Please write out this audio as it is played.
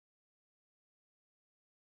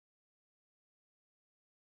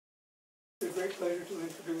great pleasure to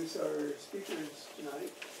introduce our speakers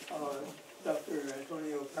tonight, Dr.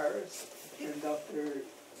 Antonio Paris and Dr.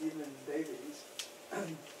 Evan Davies.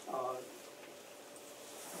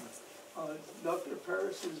 Dr.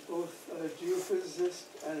 Paris is both a geophysicist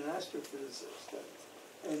and an astrophysicist,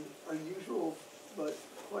 an unusual but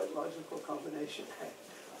quite logical combination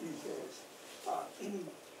these days.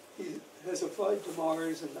 He has applied to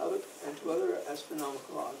Mars and to other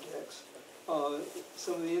astronomical objects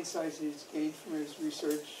some of the insights he's gained from his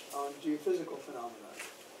research on geophysical phenomena.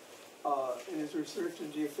 In his research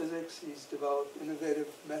in geophysics, he's developed innovative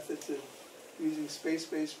methods of using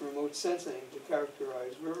space-based remote sensing to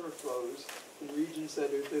characterize river flows in regions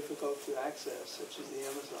that are difficult to access, such as the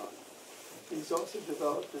Amazon. He's also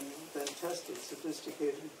developed and then tested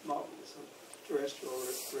sophisticated models of terrestrial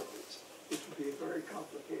rivers, which would be a very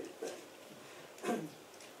complicated thing.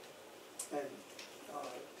 And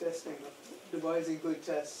devising good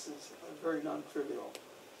tests is very non-trivial.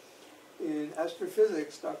 In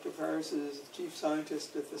astrophysics, Dr. Paris is chief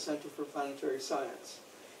scientist at the Center for Planetary Science.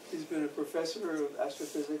 He's been a professor of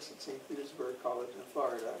astrophysics at St. Petersburg College in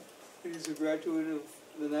Florida. He's a graduate of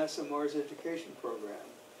the NASA Mars Education Program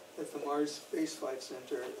at the Mars Space Flight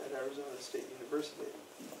Center at Arizona State University.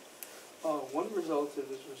 One result of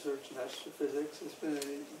his research in astrophysics has been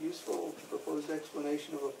a useful proposed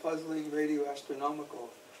explanation of a puzzling radioastronomical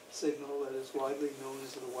signal that is widely known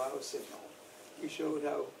as the WOW signal. He showed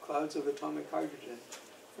how clouds of atomic hydrogen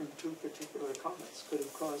from two particular comets could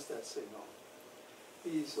have caused that signal.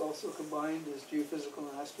 He's also combined his geophysical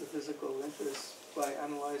and astrophysical interests by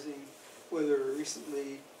analyzing whether a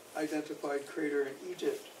recently identified crater in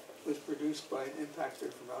Egypt was produced by an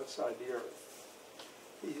impactor from outside the Earth.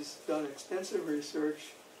 He's done extensive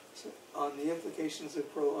research on the implications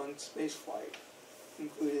of prolonged spaceflight,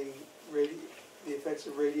 including the effects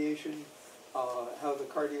of radiation, how the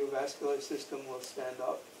cardiovascular system will stand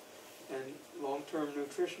up, and long-term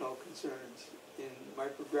nutritional concerns in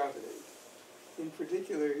microgravity. In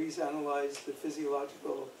particular, he's analyzed the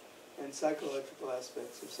physiological and psychological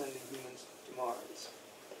aspects of sending humans to Mars.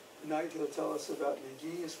 Tonight he'll tell us about an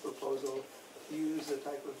ingenious proposal to use a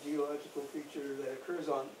type of geological feature that occurs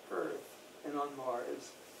on Earth and on Mars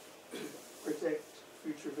to protect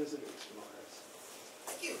future visitors to Mars.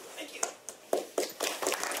 Thank you. Thank you.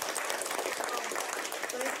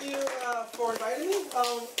 Thank you for inviting me.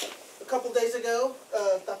 A couple days ago,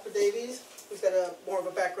 Dr. Davies, who's got more of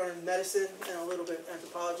a background in medicine and a little bit in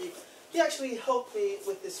anthropology, he actually helped me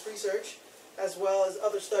with this research as well as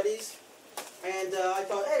other studies. And I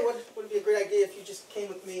thought, hey, would it be a great idea if you just came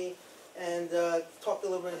with me and talked a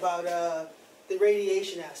little bit about the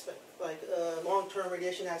radiation aspect, like long-term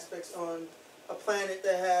radiation aspects on a planet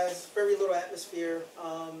that has very little atmosphere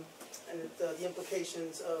and the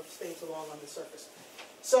implications of staying so long on the surface.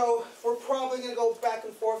 So we're probably going to go back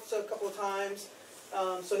and forth a couple of times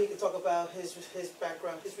so he can talk about his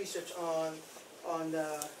background, his research on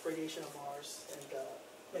radiation on Mars and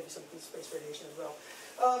maybe some space radiation as well.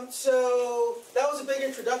 So that was a big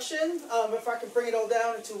introduction. If I can bring it all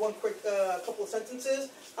down into one quick couple of sentences,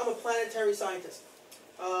 I'm a planetary scientist.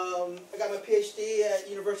 I got my PhD at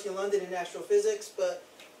University of London in astrophysics, but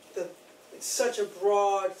it's such a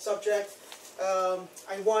broad subject.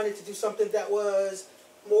 I wanted to do something that was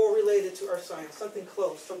more related to Earth science, something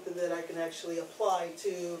close, something that I can actually apply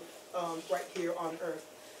to right here on Earth.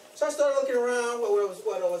 So I started looking around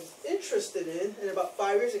what I was interested in, and about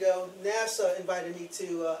 5 years ago, NASA invited me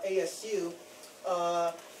to ASU.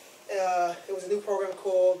 It was a new program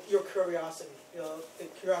called Your Curiosity. The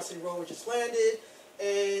Curiosity rover just landed,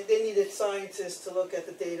 and they needed scientists to look at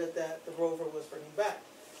the data that the rover was bringing back.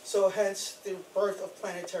 So hence the birth of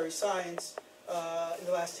Planetary Science. In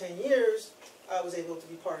the last 10 years, I was able to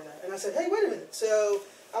be part of that. And I said, hey, wait a minute. So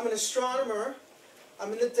I'm an astronomer.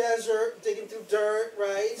 I'm in the desert, digging through dirt,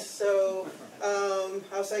 right? So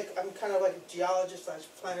I was like, I'm kind of like a geologist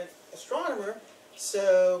 / planet astronomer.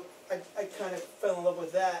 So I kind of fell in love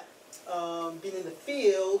with that, being in the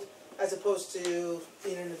field as opposed to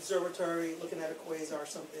being in an observatory looking at a quasar or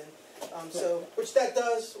something. Which that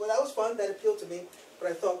does, well, that was fun, that appealed to me. But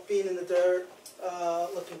I thought being in the dirt,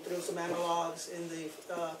 looking through some analogs in the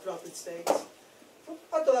throughout the States,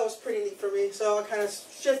 I thought that was pretty neat for me. So I kind of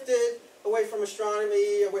shifted away from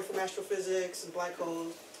astronomy, away from astrophysics and black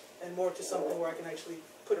holes, and more to something where I can actually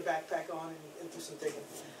put a backpack on and do some digging.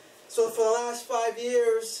 So for the last 5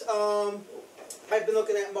 years, I've been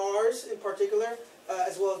looking at Mars in particular,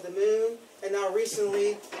 as well as the Moon. And now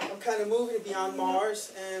recently, I'm kind of moving beyond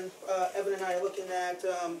Mars, and Evan and I are looking at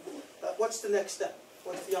what's the next step?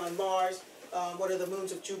 What's beyond Mars? What are the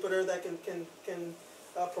moons of Jupiter that can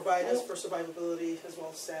provide us for survivability, as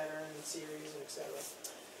well as Saturn and Ceres, and etc.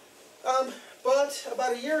 But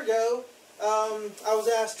about a year ago, I was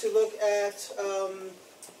asked to look at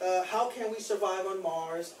how can we survive on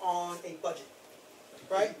Mars on a budget,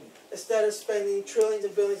 right? Instead of spending trillions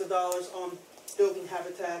and billions of dollars on building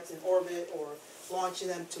habitats in orbit or launching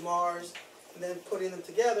them to Mars and then putting them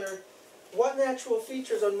together, what natural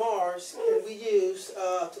features on Mars can we use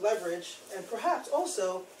to leverage and perhaps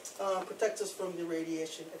also protect us from the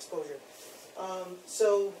radiation exposure?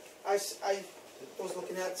 So I was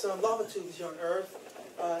looking at some lava tubes here on Earth,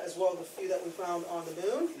 as well as a few that we found on the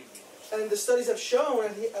Moon. And the studies have shown,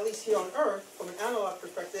 at least here on Earth, from an analog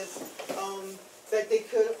perspective, that they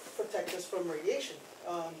could protect us from radiation.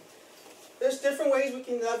 There's different ways we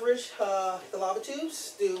can leverage the lava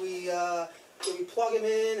tubes. Do we plug them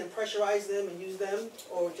in and pressurize them and use them?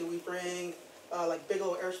 Or do we bring, like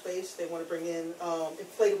Bigelow Aerospace, they want to bring in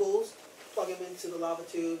inflatables, plug them into the lava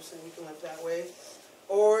tubes, and we can live that way?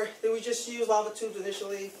 Or do we just use lava tubes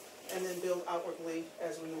initially and then build outwardly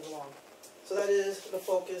as we move along? So that is the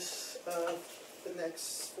focus of the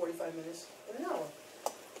next 45 minutes and an hour.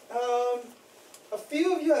 A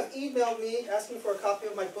few of you have emailed me asking for a copy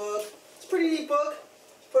of my book. It's a pretty neat book.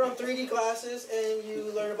 Put on 3D glasses and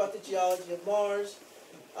you learn about the geology of Mars.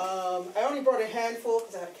 I only brought a handful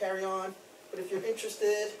because I had to carry on. But if you're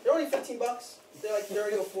interested, they're only 15 bucks. They're like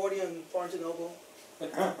 30 or 40 on Barnes & Noble.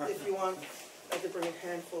 If you want, I could bring a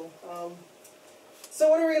handful. So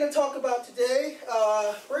what are we going to talk about today?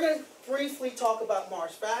 We're going to briefly talk about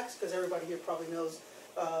Mars facts, because everybody here probably knows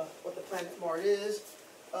what the planet Mars is.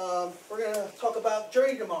 We're going to talk about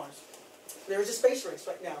journey to Mars. There's a space race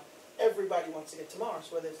right now. Everybody wants to get to Mars,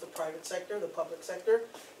 whether it's the private sector, the public sector.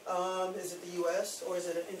 Is it the U.S., or is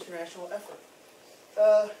it an international effort?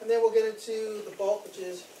 And then we'll get into the bulk, which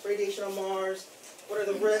is radiation on Mars. What are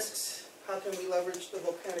the risks? How can we leverage the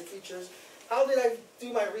volcanic features? How did I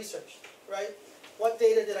do my research, right? What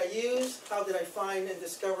data did I use? How did I find and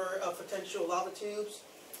discover potential lava tubes?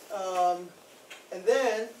 And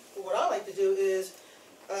then, what I like to do is,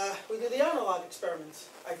 we do the analog experiments.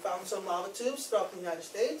 I found some lava tubes throughout the United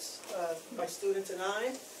States. My students and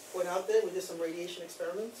I went out there, we did some radiation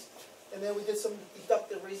experiments. And then we did some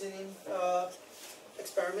deductive reasoning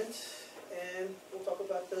experiments, and we'll talk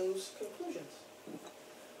about those conclusions.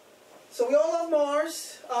 So we all love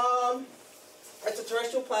Mars. It's a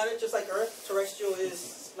terrestrial planet, just like Earth. Terrestrial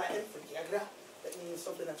is Latin for tierra. That means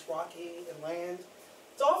something that's rocky and land.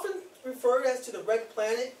 It's often referred as to the red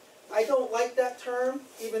planet. I don't like that term,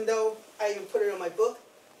 even though I even put it in my book,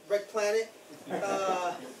 Red Planet,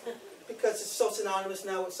 because it's so synonymous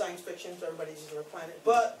now with science fiction, so everybody uses the red planet.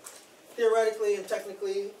 But theoretically and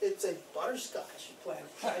technically, it's a butterscotch planet.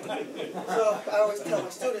 So I always tell my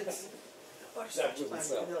students, butterscotch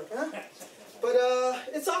planet. And they're like, huh? But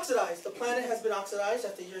it's oxidized. The planet has been oxidized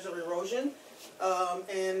after years of erosion,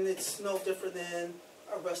 and it's no different than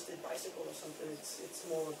a rusted bicycle or something. It's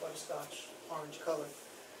more of a butterscotch orange color.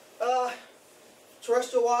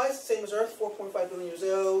 Terrestrial-wise, same as Earth, 4.5 billion years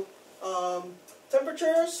old.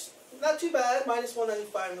 Temperatures, not too bad, minus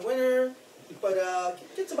 195 in the winter, but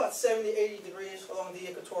gets about 70, 80 degrees along the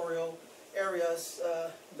equatorial areas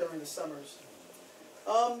during the summers.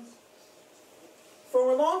 From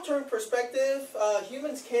a long-term perspective,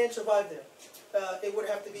 humans can survive there. It would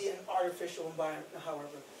have to be an artificial environment,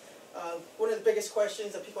 however. One of the biggest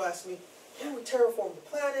questions that people ask me, can we terraform the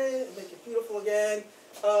planet and make it beautiful again?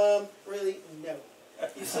 Really, no.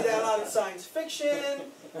 You see that a lot in science fiction.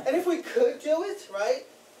 And if we could do it, right,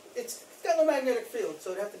 it's got no magnetic field,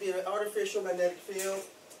 so it'd have to be an artificial magnetic field.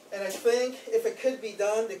 And I think if it could be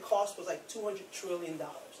done, the cost was like $200 trillion,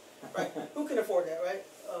 right? Who can afford that, right?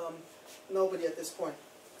 Nobody at this point.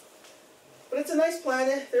 But it's a nice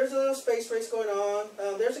planet. There's a little space race going on.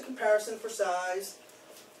 There's a comparison for size.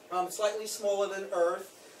 Slightly smaller than Earth.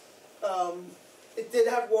 It did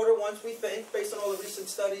have water once, we think, based on all the recent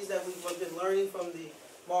studies that we've been learning from the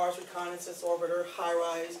Mars Reconnaissance Orbiter,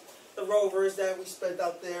 HiRISE, the rovers that we spent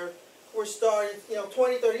out there. We're starting,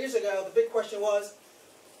 20, 30 years ago, the big question was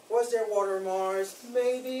there water on Mars?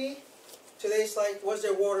 Maybe. Today's like, was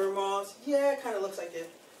there water on Mars? Yeah, it kind of looks like it,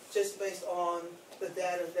 just based on the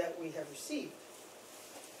data that we have received.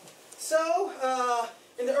 So,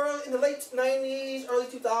 in the late 90s, early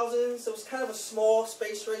 2000s, there was kind of a small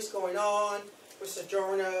space race going on with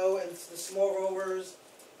Sojourner and the small rovers.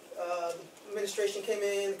 The administration came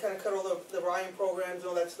in, kind of cut all the Orion programs and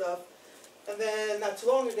all that stuff. And then, not too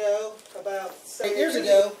long ago, about 7 years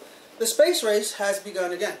ago, the space race has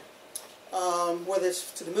begun again. Whether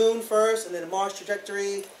it's to the moon first, and then a Mars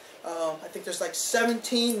trajectory. I think there's like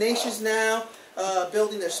 17 nations now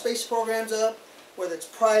building their space programs up. whether it's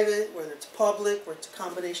private, whether it's public, whether it's a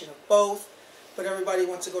combination of both. But everybody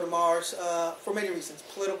wants to go to Mars for many reasons,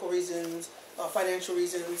 political reasons, financial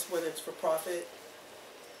reasons, whether it's for profit.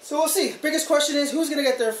 So we'll see. Biggest question is, who's going to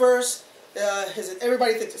get there first?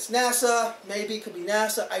 Everybody thinks it's NASA. Maybe it could be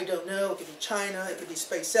NASA. I don't know. It could be China. It could be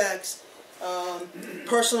SpaceX.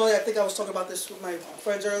 Personally, I think I was talking about this with my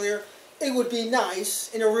friends earlier. It would be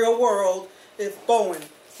nice in a real world if Boeing,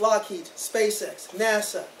 Lockheed, SpaceX,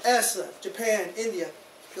 NASA, ESA, Japan, India,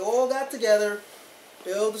 they all got together,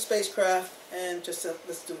 build a spacecraft, and just said,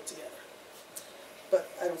 let's do it together. But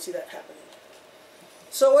I don't see that happening.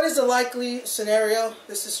 So what is the likely scenario?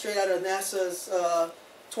 This is straight out of NASA's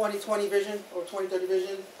 2020 vision or 2030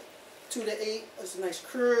 vision. 2 to 8 is a nice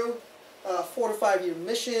crew. 4 to 5 year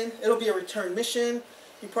mission. It'll be a return mission.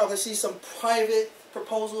 You probably see some private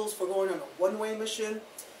proposals for going on a one-way mission.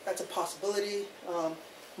 That's a possibility.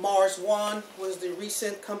 Mars One was the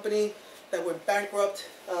recent company that went bankrupt.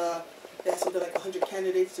 They had something like 100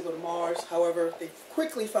 candidates to go to Mars. However, they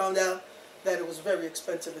quickly found out that it was a very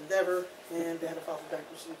expensive endeavor, and they had to file for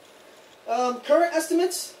bankruptcy. Current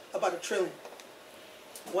estimates, about $1 trillion.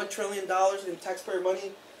 $1 trillion in taxpayer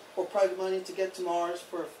money or private money to get to Mars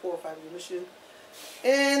for a 4 or 5 year mission.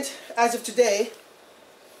 And as of today,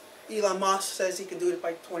 Elon Musk says he can do it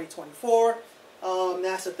by 2024.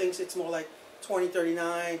 NASA thinks it's more like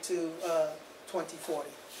 2039 to 2040,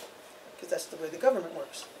 because that's the way the government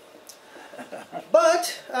works.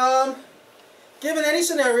 But given any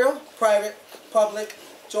scenario, private, public,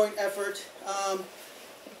 joint effort,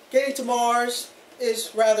 getting to Mars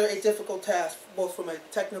is rather a difficult task, both from a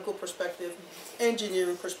technical perspective,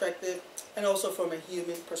 engineering perspective, and also from a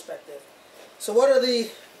human perspective. So what are the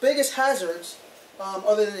biggest hazards,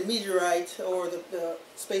 other than the meteorite or the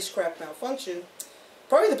spacecraft malfunction?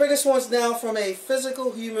 Probably the biggest ones now from a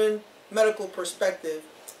physical, human, medical perspective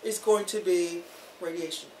is going to be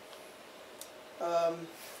radiation.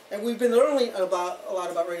 And we've been learning a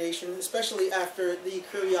lot about radiation, especially after the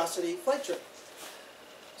Curiosity flight trip.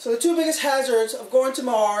 So the two biggest hazards of going to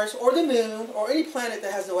Mars or the Moon or any planet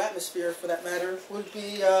that has no atmosphere, for that matter, would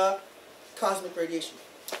be cosmic radiation.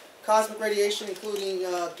 Cosmic radiation, including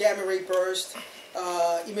gamma ray burst,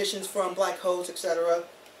 emissions from black holes, etc.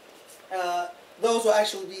 Those will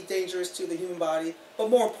actually be dangerous to the human body, but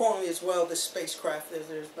more importantly as well, the spacecraft, as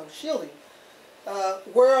there's no shielding.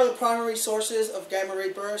 Where are the primary sources of gamma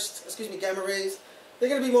ray burst? Gamma rays. They're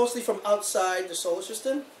going to be mostly from outside the solar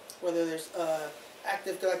system, whether there's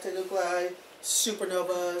active galactic nuclei,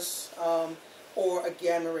 supernovas, or a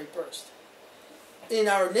gamma ray burst. In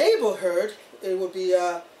our neighborhood, it would be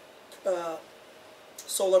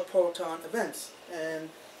solar proton events, and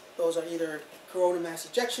those are either corona mass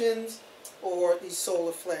ejections or these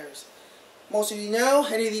solar flares. Most of you know,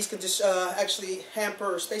 any of these can just actually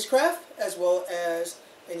hamper spacecraft as well as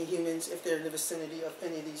any humans if they're in the vicinity of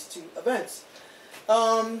any of these two events.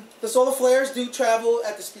 The solar flares do travel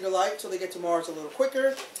at the speed of light, so they get to Mars a little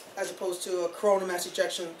quicker, as opposed to a corona mass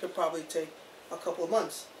ejection could probably take a couple of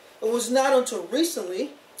months. It was not until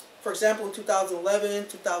recently, for example in 2011,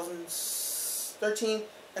 2013,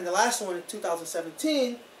 and the last one in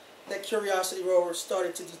 2017, that Curiosity rover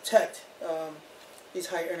started to detect these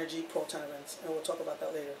high energy proton events, and we'll talk about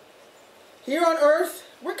that later. Here on Earth,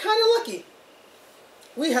 we're kind of lucky.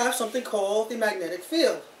 We have something called the magnetic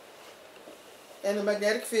field. And the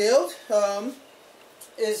magnetic field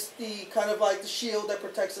is the kind of like the shield that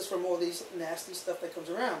protects us from all these nasty stuff that comes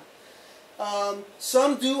around.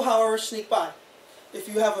 Some do, however, sneak by. If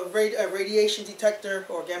you have a radiation detector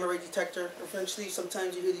or a gamma ray detector, eventually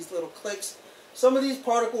sometimes you hear these little clicks. Some of these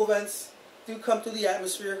particle events do come through the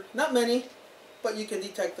atmosphere. Not many, but you can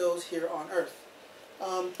detect those here on Earth.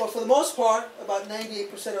 But for the most part, about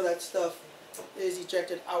 98% of that stuff is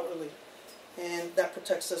ejected outwardly. And that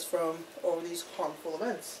protects us from all these harmful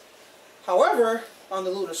events. However, on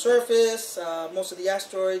the lunar surface, most of the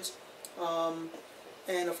asteroids,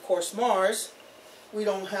 and of course Mars, we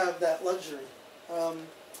don't have that luxury.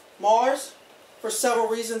 Mars, for several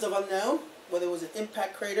reasons of unknown, whether it was an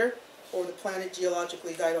impact crater or the planet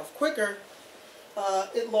geologically died off quicker,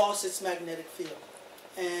 it lost its magnetic field.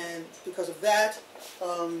 And because of that,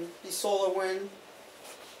 the solar wind,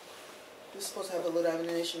 this is supposed to have a little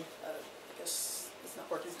animation. I guess it's not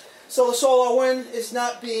working. So the solar wind is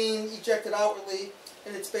not being ejected outwardly,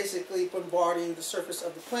 and it's basically bombarding the surface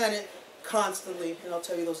of the planet constantly, and I'll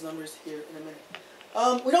tell you those numbers here in a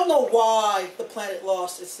minute. We don't know why the planet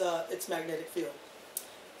lost its magnetic field.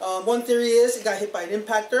 One theory is it got hit by an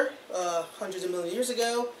impactor hundreds of million years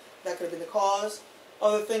ago. That could have been the cause.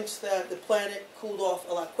 Other thinks that the planet cooled off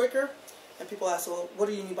a lot quicker, and people ask, well, what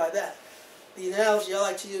do you mean by that? The analogy I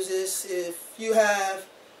like to use is if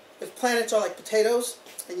planets are like potatoes,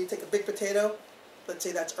 and you take a big potato, let's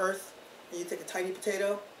say that's Earth, and you take a tiny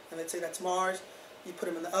potato, and let's say that's Mars, you put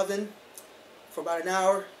them in the oven for about an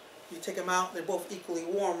hour, you take them out, they're both equally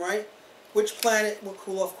warm, right? Which planet will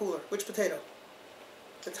cool off cooler? Which potato?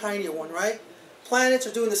 The tinier one, right? Planets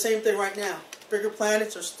are doing the same thing right now. Bigger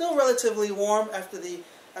planets are still relatively warm after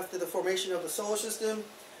the formation of the solar system.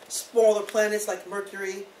 Smaller planets like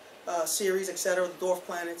Mercury, Ceres, etc., the dwarf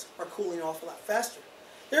planets, are cooling off a lot faster.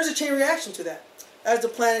 There's a chain reaction to that. As the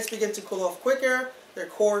planets begin to cool off quicker, their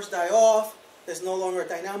cores die off, there's no longer a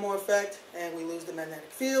dynamo effect, and we lose the magnetic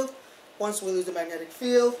field. Once we lose the magnetic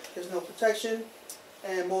field, there's no protection,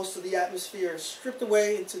 and most of the atmosphere is stripped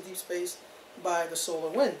away into deep space by the solar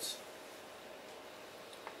winds.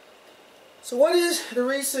 So what is the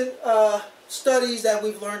recent studies that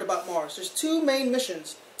we've learned about Mars? There's two main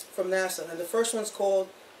missions from NASA, and the first one's called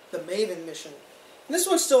the MAVEN mission. And this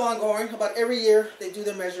one's still ongoing. About every year they do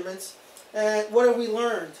their measurements. And what have we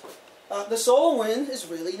learned? The solar wind is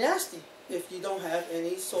really nasty if you don't have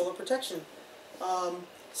any solar protection.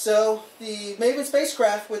 So the MAVEN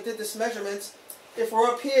spacecraft, we did this measurements. If we're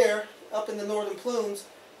up here, up in the northern plumes,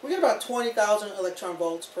 we get about 20,000 electron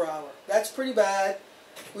volts per hour. That's pretty bad.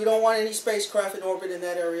 We don't want any spacecraft in orbit in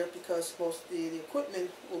that area because most of the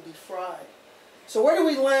equipment will be fried. So where do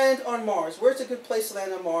we land on Mars? Where's a good place to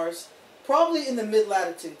land on Mars? Probably in the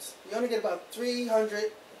mid-latitudes. You only get about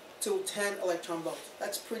 300 to 10 electron volts.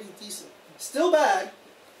 That's pretty decent. Still bad,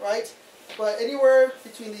 right? But anywhere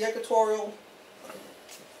between the equatorial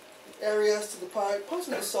areas to the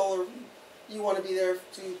possibly the solar, you want to be there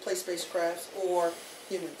to place spacecrafts or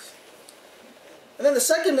humans. And then the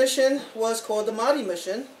second mission was called the MADI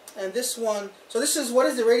mission. And this one, so this is what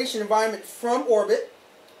is the radiation environment from orbit.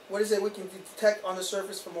 What is it we can detect on the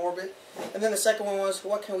surface from orbit? And then the second one was,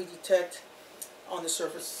 what can we detect on the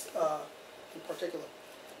surface in particular?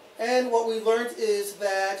 And what we learned is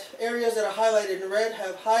that areas that are highlighted in red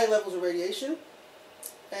have high levels of radiation,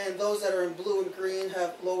 and those that are in blue and green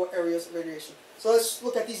have lower areas of radiation. So let's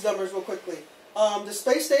look at these numbers real quickly. The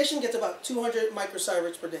space station gets about 200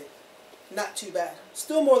 microsieverts per day. Not too bad.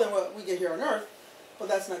 Still more than what we get here on Earth, but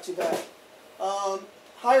that's not too bad.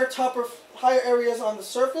 Higher areas on the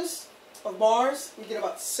surface of Mars, we get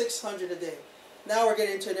about 600 a day. Now we're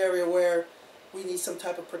getting into an area where we need some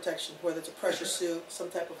type of protection, whether it's a pressure suit, some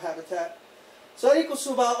type of habitat. So that equals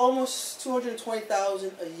to about almost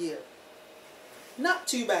 220,000 a year. Not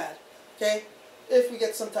too bad, okay, if we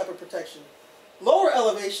get some type of protection. Lower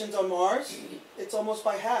elevations on Mars, it's almost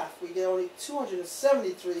by half. We get only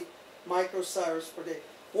 273 microsieverts per day.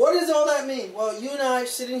 What does all that mean? Well, you and I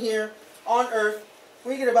sitting here on Earth,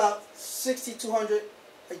 we get about 6,200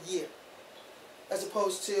 a year. As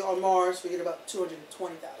opposed to on Mars, we get about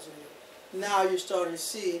 220,000 a year. Now you're starting to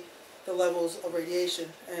see the levels of radiation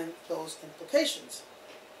and those implications.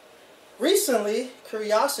 Recently,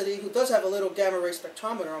 Curiosity, who does have a little gamma ray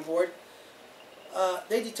spectrometer on board,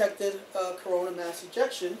 they detected a coronal mass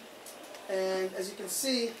ejection. And as you can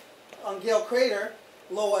see, on Gale Crater,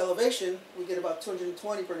 low elevation, we get about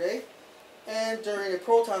 220 per day. And during a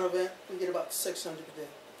proton event, we get about 600 per day.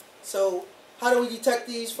 So how do we detect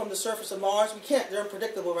these from the surface of Mars? We can't. They're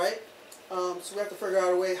unpredictable, right? So we have to figure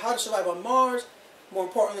out a way how to survive on Mars. More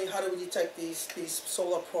importantly, how do we detect these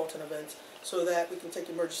solar proton events so that we can take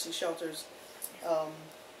emergency shelters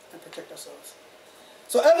and protect ourselves.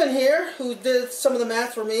 So Evan here, who did some of the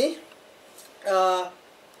math for me,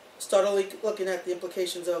 started looking at the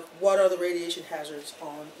implications of what are the radiation hazards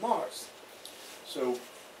on Mars. So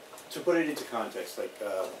to put it into context, like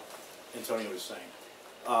Antonio was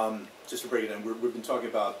saying, just to break it down, we've been talking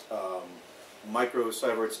about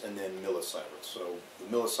microsieverts and then millisieverts. So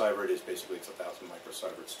the millisievert is basically it's 1,000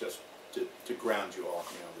 microsieverts, just to ground you all,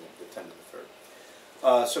 the 10 to the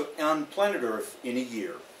third. So on planet Earth, in a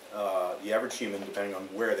year, the average human, depending on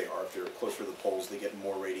where they are, if they're closer to the poles, they get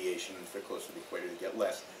more radiation, and if they're closer to the equator, they get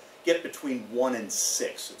less. Get between 1 and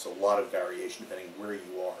 6. It's a lot of variation depending where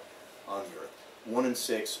you are on the Earth. 1 and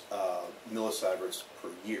 6 millisieverts per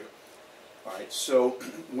year. All right. So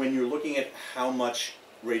when you're looking at how much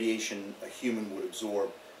radiation a human would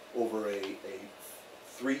absorb over a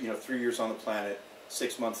 3 years on the planet,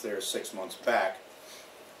 6 months there, 6 months back,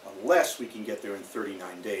 unless we can get there in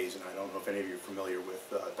 39 days. And I don't know if any of you are familiar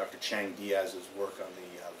with Dr. Chang Diaz's work on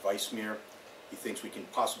the Weissmere. He thinks we can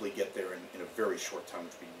possibly get there in a very short time,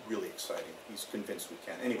 which would be really exciting. He's convinced we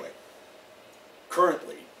can. Anyway,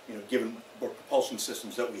 currently, given what propulsion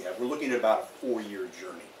systems that we have, we're looking at about a 4-year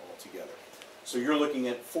journey altogether. So you're looking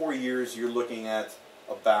at 4 years, you're looking at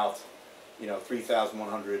about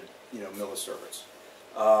 3,100 millisieverts.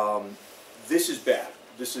 this is bad.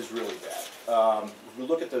 This is really bad. If we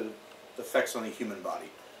look at the effects on the human body,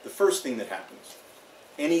 the first thing that happens,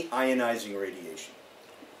 any ionizing radiation,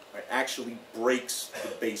 right, actually breaks the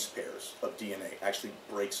base pairs of DNA, actually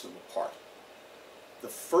breaks them apart. The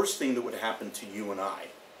first thing that would happen to you and I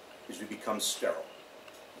is we become sterile.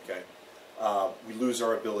 Okay? We lose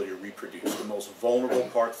our ability to reproduce. The most vulnerable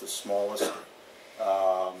parts, the smallest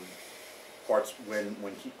parts, when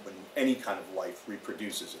any kind of life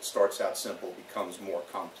reproduces, it starts out simple, becomes more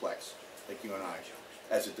complex, like you and I.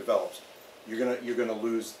 As it develops, you're gonna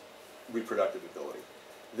lose reproductive ability.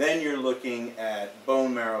 Then you're looking at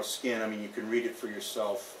bone marrow, skin. I mean, you can read it for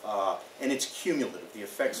yourself, and it's cumulative. The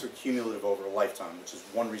effects are cumulative over a lifetime, which is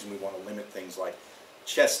one reason we want to limit things like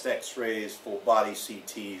chest X-rays, full body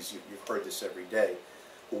CTs. You've heard this every day.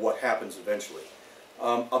 But what happens eventually?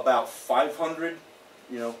 About 500,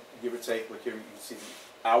 give or take. Look here, you can see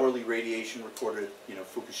the hourly radiation recorded,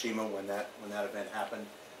 Fukushima when that event happened.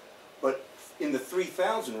 But in the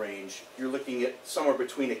 3,000 range, you're looking at somewhere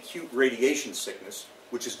between acute radiation sickness,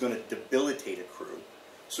 which is going to debilitate a crew.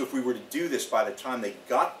 So if we were to do this by the time they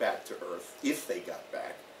got back to Earth, if they got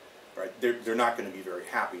back, right, they're not going to be very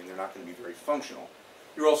happy and they're not going to be very functional.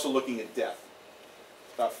 You're also looking at death.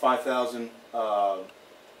 About 5,000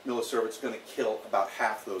 millisieverts going to kill about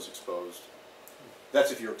half those exposed.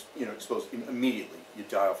 That's if you're exposed immediately. You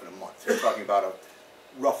die off in a month. They're talking about a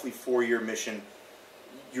roughly 4-year mission.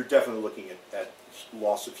 You're definitely looking at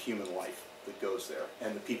loss of human life that goes there.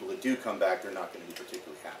 And the people that do come back, they're not going to be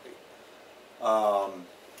particularly happy.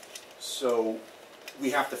 So we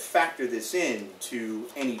have to factor this in to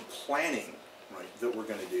any planning, right, that we're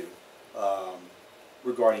going to do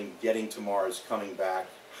regarding getting to Mars, coming back,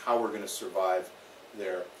 how we're going to survive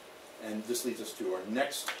there. And this leads us to our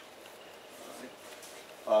next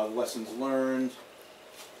lessons learned.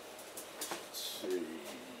 Let's see.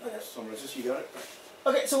 Summarize this. You got it?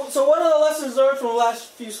 Okay, so one of the lessons learned from the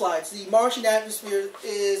last few slides, the Martian atmosphere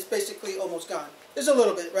is basically almost gone. There's a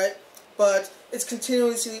little bit, right? But it's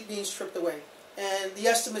continuously being stripped away. And the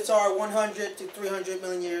estimates are 100 to 300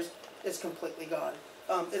 million years, it's completely gone.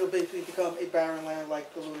 It'll basically become a barren land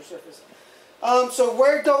like the lunar surface. So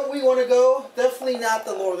where don't we want to go? Definitely not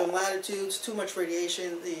the northern latitudes. Too much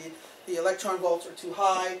radiation. The electron volts are too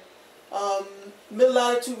high.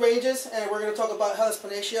 Mid-latitude ranges, and we're going to talk about Hellas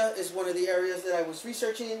Planitia, is one of the areas that I was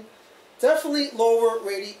researching. Definitely lower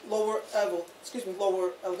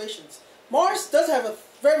elevations. Mars does have a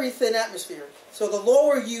very thin atmosphere, so the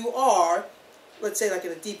lower you are, let's say like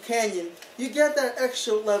in a deep canyon, you get that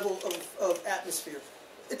extra level of atmosphere.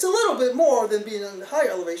 It's a little bit more than being on the higher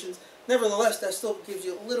elevations. Nevertheless, that still gives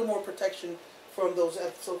you a little more protection from those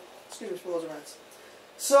events.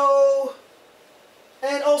 So,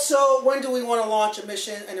 and also, when do we want to launch a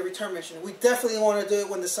mission and a return mission? We definitely want to do it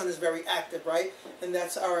when the sun is very active, right? And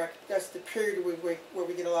that's the period where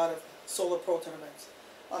we get a lot of solar proton events.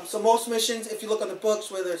 So most missions, if you look on the books,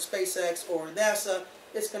 whether it's SpaceX or NASA,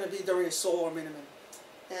 it's going to be during a solar minimum.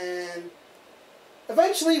 And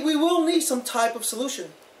eventually, we will need some type of solution,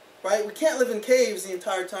 right? We can't live in caves the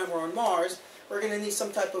entire time we're on Mars. We're going to need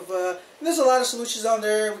some type of, and there's a lot of solutions on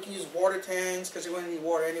there. We can use water tanks, because you're going to need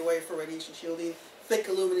water anyway for radiation shielding, thick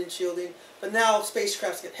aluminum shielding. But now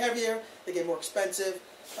spacecrafts get heavier, they get more expensive,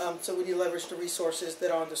 so we need to leverage the resources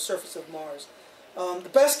that are on the surface of Mars. The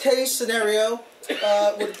best case scenario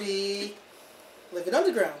would be living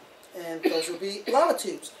underground, and those would be lava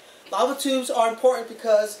tubes. Lava tubes are important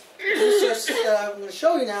because the research that I'm going to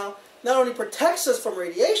show you now not only protects us from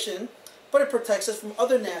radiation, but it protects us from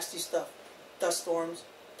other nasty stuff. Dust storms,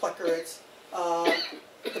 pleucarites,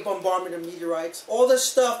 the bombardment of meteorites, all this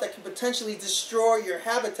stuff that can potentially destroy your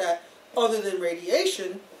habitat other than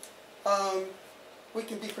radiation, we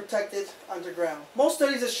can be protected underground. Most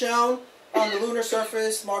studies have shown on the lunar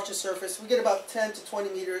surface, Martian surface, we get about 10 to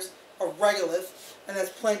 20 meters of regolith, and that's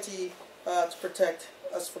plenty to protect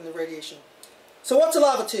us from the radiation. So what's a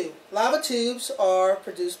lava tube? Lava tubes are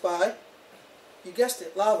produced by, you guessed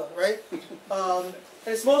it, lava, right? And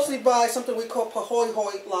it's mostly by something we call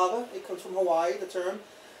pahoehoe lava. It comes from Hawaii, the term.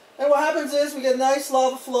 And what happens is we get a nice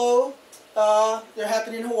lava flow. They're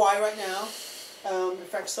happening in Hawaii right now. In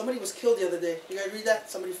fact, somebody was killed the other day. You guys read that?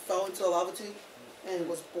 Somebody fell into a lava tube and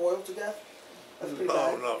was boiled to death. That's pretty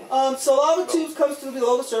bad. No. So lava tubes comes to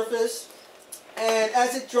below the surface, and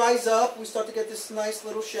as it dries up, we start to get this nice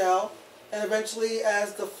little shell. And eventually,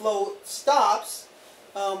 as the flow stops,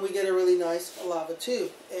 we get a really nice lava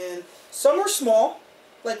tube. And some are small,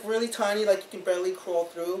 like really tiny, like you can barely crawl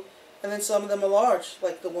through. And then some of them are large,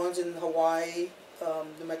 like the ones in Hawaii,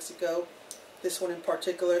 New Mexico. This one in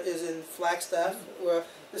particular is in Flagstaff, where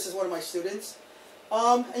this is one of my students.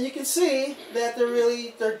 And you can see that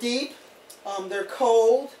they're deep, they're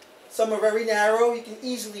cold, some are very narrow. You can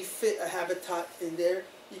easily fit a habitat in there.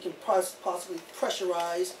 You can possibly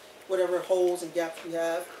pressurize whatever holes and gaps we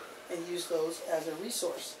have and use those as a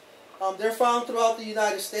resource. They're found throughout the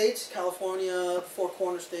United States, California, Four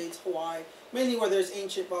Corner States, Hawaii, mainly where there's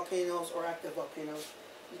ancient volcanoes or active volcanoes.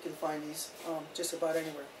 You can find these just about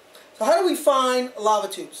anywhere. So how do we find lava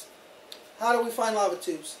tubes? How do we find lava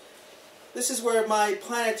tubes? This is where my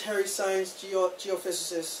planetary science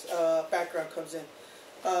geophysicist background comes in.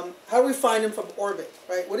 How do we find them from orbit,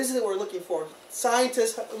 right? What is it that we're looking for?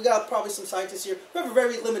 Scientists, we got probably some scientists here. We have a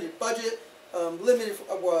very limited budget, limited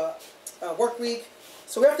work week.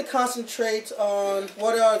 So we have to concentrate on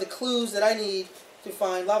what are the clues that I need to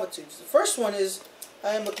find lava tubes. The first one is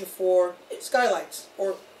I am looking for skylights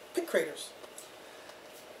or pit craters.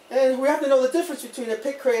 And we have to know the difference between a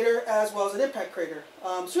pit crater as well as an impact crater.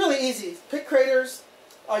 It's really easy. Pit craters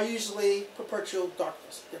are usually perpetual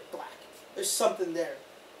darkness. They're black. There's something there.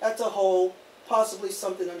 That's a hole, possibly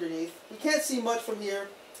something underneath. We can't see much from here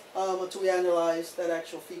until we analyze that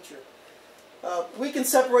actual feature. We can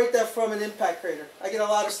separate that from an impact crater. I get a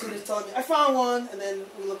lot of students telling me, I found one, and then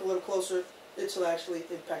we look a little closer, it's actually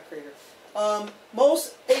impact crater.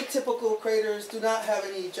 Most atypical craters do not have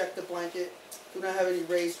any ejecta blanket, do not have any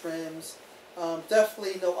raised rims,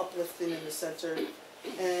 definitely no uplifting in the center,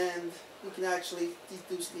 and we can actually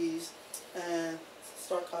deduce these and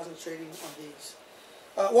start concentrating on these.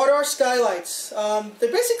 What are skylights?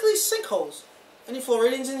 They're basically sinkholes. Any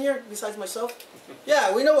Floridians in here besides myself?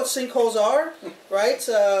 Yeah, we know what sinkholes are,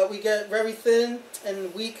 right? We get very thin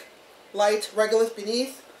and weak light regolith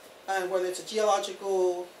beneath, and whether it's a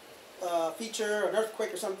geological feature, an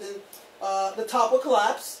earthquake or something, the top will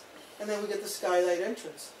collapse, and then we get the skylight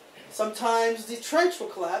entrance. Sometimes the trench will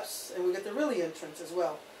collapse, and we get the really entrance as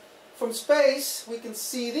well. From space, we can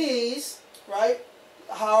see these, right?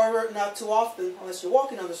 However, not too often, unless you're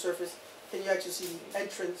walking on the surface, can you actually see the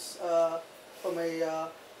entrance from a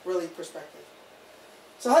really perspective.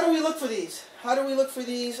 So how do we look for these? How do we look for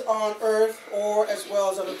these on Earth or as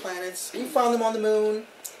well as other planets? We found them on the moon.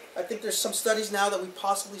 I think there's some studies now that we've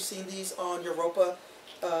possibly seen these on Europa.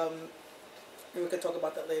 And we can talk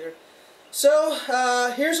about that later. So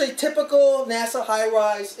here's a typical NASA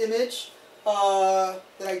high-rise image that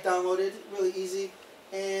I downloaded, really easy.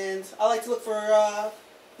 And I like to look for,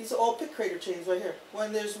 these are all pit crater chains right here.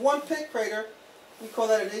 When there's one pit crater, we call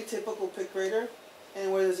that an atypical pit crater.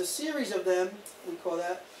 And where there's a series of them, we call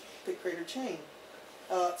that pit crater chain.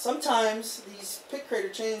 Sometimes these pit crater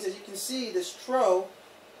chains, as you can see, this trough,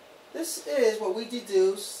 this is what we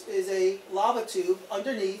deduce is a lava tube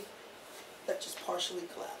underneath that just partially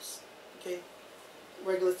collapsed. Okay,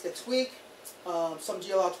 regolith gets weak, some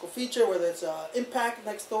geological feature, whether it's an impact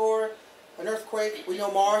next door, an earthquake. We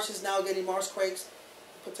know Mars is now getting Mars quakes,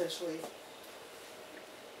 potentially.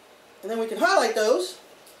 And then we can highlight those,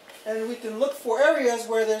 and we can look for areas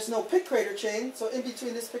where there's no pit crater chain. So in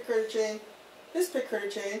between this pit crater chain,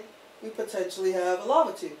 we potentially have a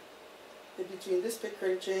lava tube. In between this pit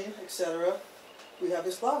crater chain, etc., we have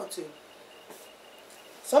this lava tube.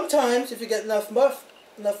 Sometimes, if you get enough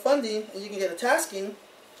funding and you can get a tasking,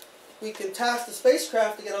 we can task the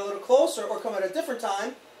spacecraft to get a little closer or come at a different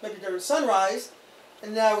time, maybe during sunrise,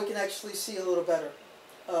 and now we can actually see a little better.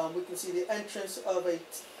 We can see the entrance of a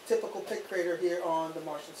typical pit crater here on the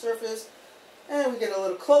Martian surface, and we get a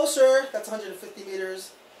little closer, that's 150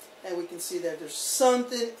 meters, and we can see that there's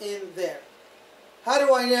something in there. How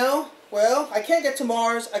do I know? Well, I can't get to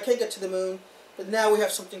Mars, I can't get to the moon, but now we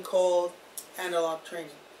have something called analog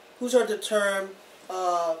training. Who's heard the term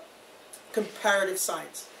comparative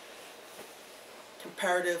science?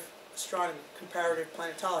 Comparative astronomy, comparative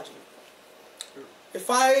planetology. If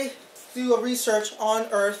I do a research on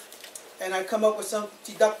Earth and I come up with some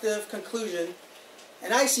deductive conclusion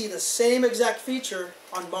and I see the same exact feature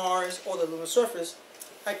on Mars or the lunar surface,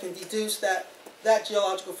 I can deduce that that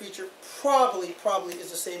geological feature probably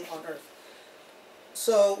is the same on Earth.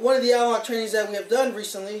 So one of the analog trainings that we have done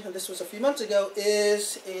recently, and this was a few months ago,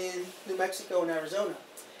 is in New Mexico and Arizona.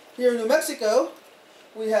 Here in New Mexico,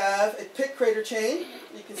 we have a pit crater chain.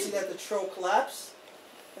 You can see that the trough collapsed.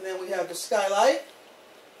 And then we have the skylight,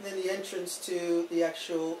 and then the entrance to the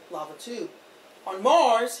actual lava tube. On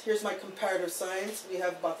Mars, here's my comparative science, we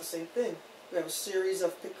have about the same thing. We have a series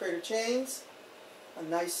of pit crater chains, a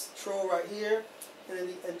nice trough right here, and then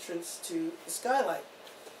the entrance to the skylight.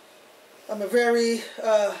 I'm a very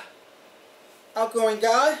outgoing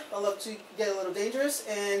guy. I love to get a little dangerous,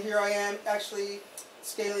 and here I am actually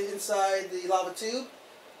scaling inside the lava tube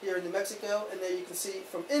here in New Mexico, and there you can see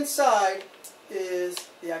from inside is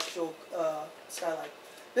the actual skylight.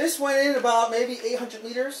 This went in about maybe 800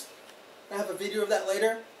 meters. I have a video of that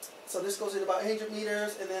later. So this goes in about 800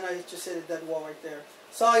 meters, and then I just hit a dead wall right there.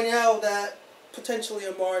 So I know that potentially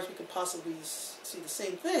on Mars we could possibly see the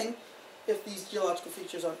same thing if these geological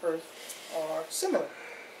features on Earth are similar.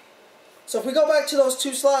 So if we go back to those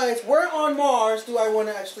two slides, where on Mars do I want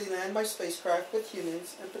to actually land my spacecraft with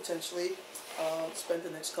humans and potentially spend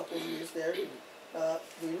the next couple of years there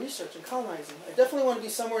doing research and colonizing? I definitely want to be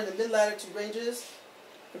somewhere in the mid-latitude ranges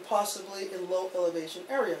and possibly in low elevation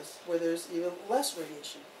areas where there's even less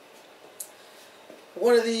radiation.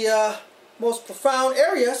 One of the most profound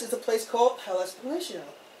areas is a place called Planetary.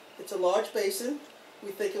 It's a large basin.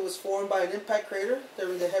 We think it was formed by an impact crater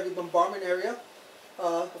during the heavy bombardment area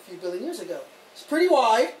a few billion years ago. It's pretty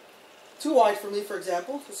wide, too wide for me, for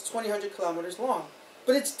example. It's 2,000 kilometers long,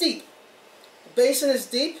 but it's deep. The basin is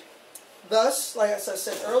deep, thus, like as I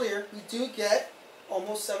said earlier, we do get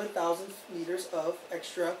almost 7,000 meters of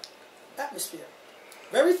extra atmosphere.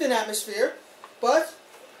 Very thin atmosphere, but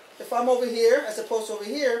if I'm over here as opposed to over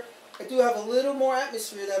here, I do have a little more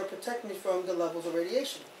atmosphere that will protect me from the levels of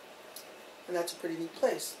radiation. And that's a pretty neat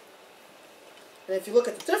place. And if you look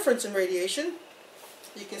at the difference in radiation,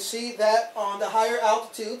 you can see that on the higher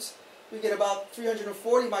altitudes, we get about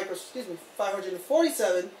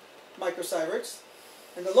 547 microsieverts.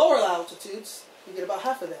 And the lower altitudes, we get about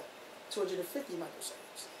half of that, 250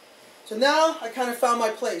 microsieverts. So now I kind of found my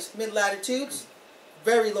place. Mid-latitudes,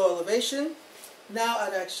 very low elevation. Now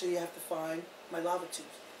I'd actually have to find my lava tubes.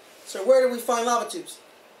 So where do we find lava tubes?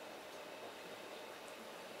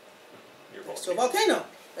 Next to a volcano.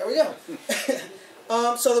 There we go.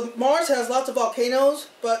 So Mars has lots of volcanoes,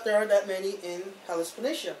 but there aren't that many in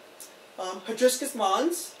Planitia. Hydroscus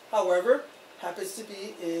Mons, however, happens to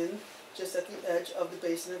be just at the edge of the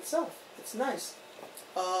basin itself. It's nice.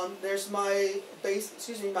 There's my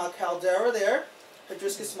my caldera there,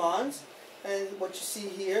 Hydroscus Mons, and what you see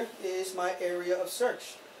here is my area of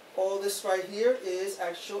search. All this right here is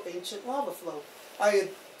actual ancient lava flow. I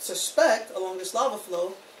suspect along this lava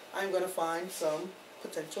flow, I'm going to find some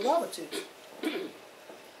potential lava tubes.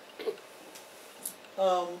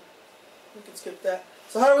 We can skip that.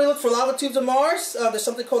 So how do we look for lava tubes on Mars? There's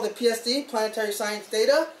something called the PSD, Planetary Science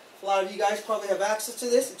Data. A lot of you guys probably have access to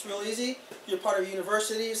this. It's real easy. You're part of a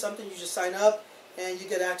university, something you just sign up, and you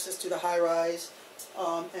get access to the HiRISE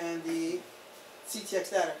and the CTX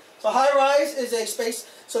data. So HiRISE is a space,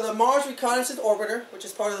 so the Mars Reconnaissance Orbiter, which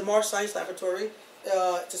is part of the Mars Science Laboratory,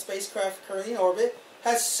 it's a spacecraft currently in orbit,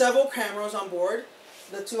 has several cameras on board.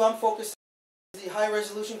 The two I'm focused on, the high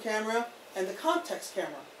resolution camera and the context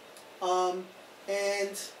camera.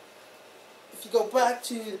 And if you go back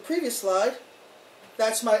to the previous slide,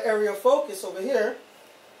 that's my area of focus over here.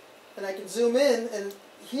 And I can zoom in, and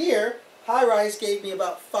here, HiRISE gave me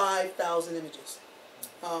about 5,000 images.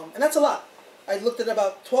 And that's a lot. I looked at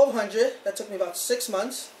about 1,200. That took me about 6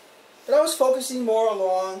 months. But I was focusing more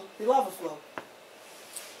along the lava flow.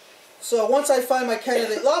 So once I find my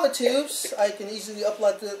candidate lava tubes, I can easily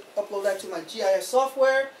upload that to my GIS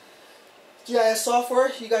software. GIS software,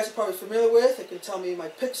 you guys are probably familiar with. It can tell me my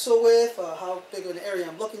pixel width, how big of an area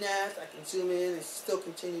I'm looking at. I can zoom in and still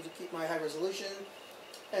continue to keep my high resolution.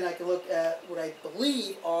 And I can look at what I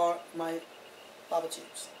believe are my lava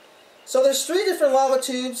tubes. So there's 3 different lava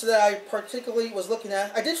tubes that I particularly was looking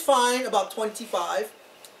at. I did find about 25.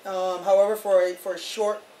 However, for a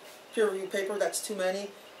short peer-reviewed paper, that's too many.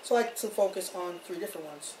 So I like to focus on 3 different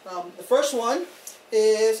ones. The first one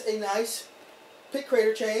is a nice pit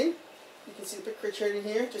crater chain. You can see the pit crater chain in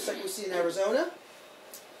here, just like we see in Arizona.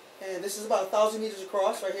 And this is about 1,000 meters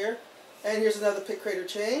across right here. And here's another pit crater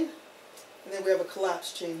chain. And then we have a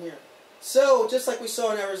collapse chain here. So, just like we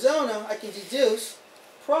saw in Arizona, I can deduce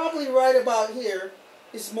probably right about here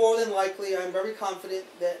is more than likely, I'm very confident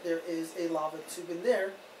that there is a lava tube in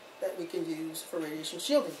there that we can use for radiation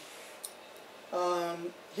shielding.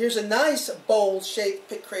 Here's a nice bowl-shaped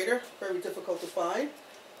pit crater, very difficult to find.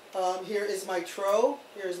 Here is my trough,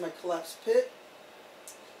 here is my collapsed pit,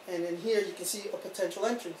 and in here you can see a potential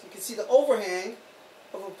entrance. You can see the overhang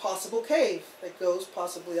of a possible cave that goes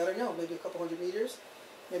possibly, I don't know, maybe a couple hundred meters,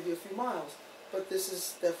 maybe a few miles. But this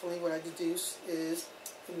is definitely what I deduce is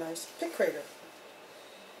a nice pit crater.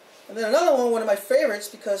 And then another one of my favorites,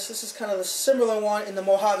 because this is kind of a similar one in the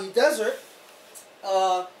Mojave Desert,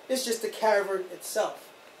 is just the cavern itself.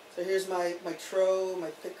 So here's my trough,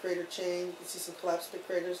 my pit crater chain. You can see some collapsed pit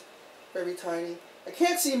craters, very tiny. I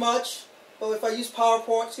can't see much, but if I use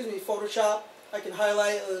Photoshop, I can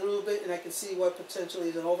highlight it a little bit and I can see what potentially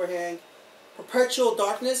is an overhang. Perpetual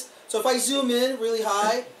darkness. So if I zoom in really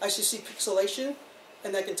high, I should see pixelation.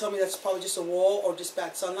 and that can tell me that's probably just a wall or just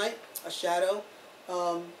bad sunlight, a shadow.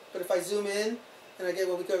 But if I zoom in and I get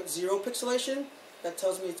what we call zero pixelation, that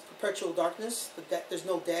tells me it's perpetual darkness, but there's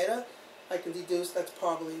no data. I can deduce that's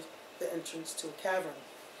probably the entrance to a cavern.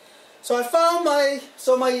 So I found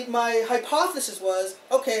my hypothesis was,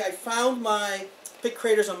 okay, I found my big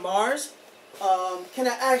craters on Mars. Can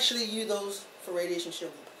I actually use those for radiation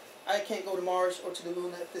shielding? I can't go to Mars or to the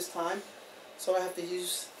moon at this time, so I have to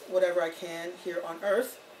use whatever I can here on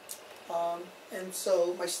Earth. And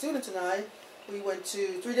so my students and I, we went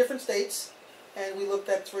to 3 different states, and we looked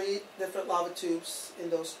at 3 different lava tubes in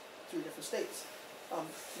those 3 different states.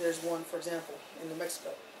 There's one, for example, in New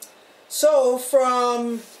Mexico. So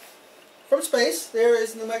from space, there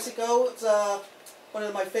is New Mexico. It's one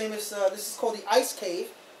of my famous, this is called the Ice Cave.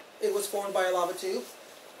 It was formed by a lava tube.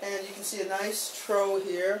 And you can see a nice trough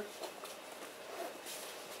here.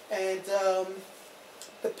 And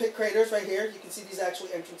the pit craters right here, you can see these actual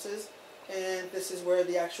entrances. And this is where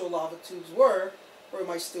the actual lava tubes were, where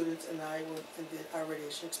my students and I went and did our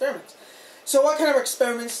radiation experiments. So what kind of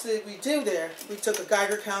experiments did we do there? We took a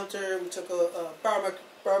Geiger counter, we took a barometric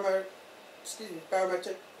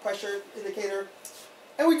pressure indicator,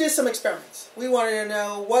 and we did some experiments. We wanted to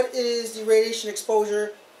know what is the radiation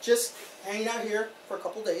exposure just hanging out here for a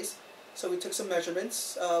couple days. So we took some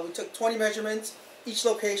measurements. We took 20 measurements each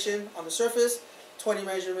location on the surface, 20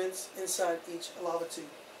 measurements inside each lava tube.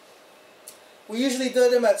 We usually do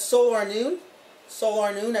them at solar noon.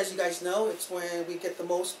 Solar noon, as you guys know, it's when we get the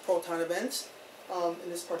most proton events in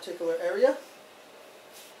this particular area.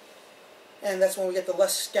 And that's when we get the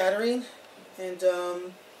less scattering. And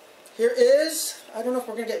here is, I don't know if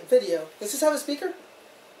we're going to get video. Does this have a speaker?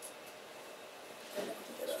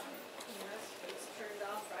 It's turned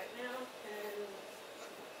off right now, and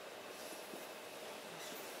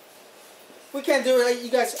We can't do it.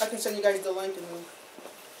 You guys, I can send you guys the link and then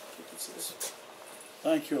you can see this.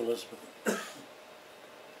 Thank you, Elizabeth.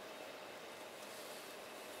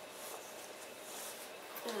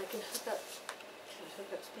 and I can hook up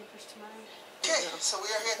speakers to mine. Okay, so we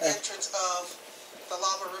are here at the entrance of the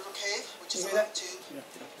Lava River Cave, which is a lava tube,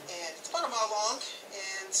 and it's about a mile long,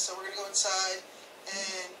 and so we're going to go inside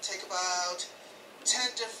and take about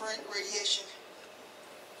 10 different radiation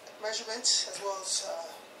measurements, as well as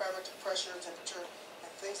barometric pressure, temperature,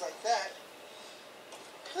 and things like that.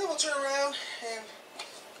 And then we'll turn around and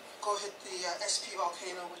go hit the SP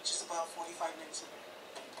volcano, which is about 45 minutes away.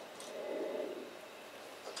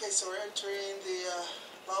 Okay, so we're entering the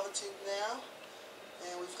lava tube now,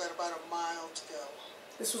 and we've got about a mile to go.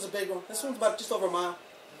 This was a big one. This one's about just over a mile.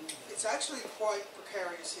 It's actually quite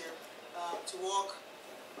precarious here to walk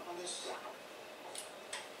on this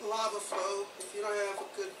lava flow. If you don't have a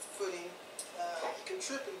good footing, you can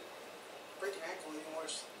trip and break an ankle, even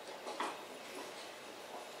worse.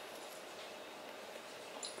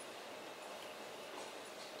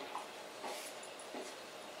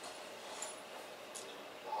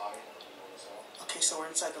 Okay, so we're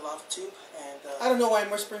inside the lava tube, and I don't know why I'm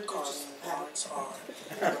whispering. Just habits are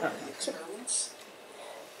the experiments,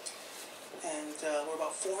 and we're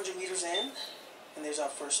about 400 meters in, and there's our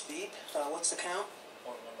first beep. What's the count?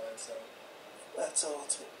 0.197. That's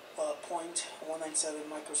 0.197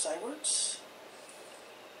 microsieverts.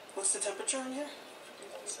 What's the temperature in here?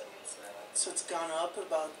 51.77. So it's gone up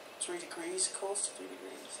about 3 degrees, close to 3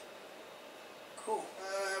 degrees. Cool.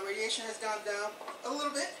 Radiation has gone down a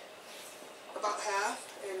little bit, about half,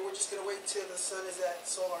 and we're just going to wait until the sun is at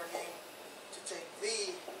solar noon to take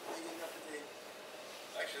the reading of the day.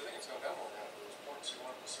 Actually, I think it's gone down more than that. It was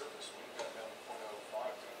 0.21 on the surface. We got down to 0.05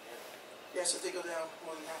 down here. Yeah, so they go down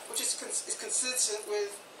more than half, which is consistent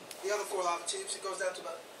with the other 4 lava tubes. It goes down to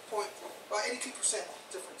about 82%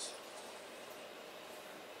 difference.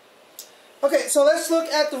 Okay, so let's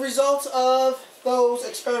look at the results of those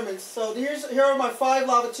experiments. So here are my 5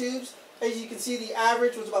 lava tubes. As you can see, the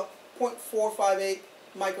average was about 0.458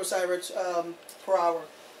 microsieverts per hour.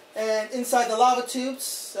 And inside the lava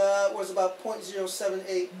tubes was about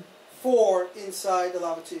 0.0784 inside the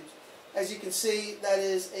lava tubes. As you can see, that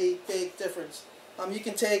is a big difference. You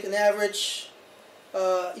can take an average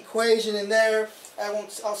equation in there.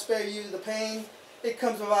 I'll spare you the pain. It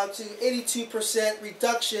comes about to 82%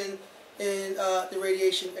 reduction in the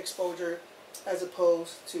radiation exposure as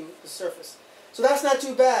opposed to the surface. So that's not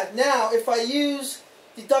too bad. Now, if I use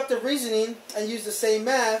deductive reasoning and use the same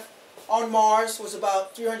math, on Mars was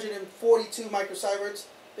about 342 microsieverts.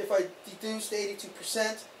 If I deduce the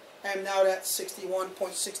 82%, I'm now at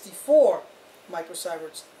 61.64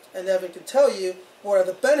 microsieverts. And Evan can tell you what are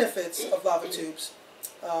the benefits of lava tubes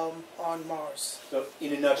on Mars. So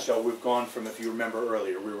in a nutshell, we've gone from, if you remember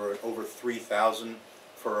earlier, we were at over 3,000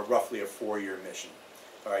 for roughly a 4-year mission.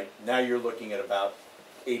 All right, now you're looking at about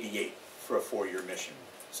 88 for a 4-year mission.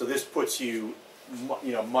 So this puts you,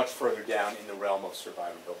 much further down in the realm of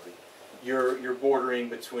survivability. You're bordering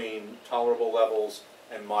between tolerable levels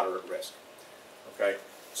and moderate risk. Okay,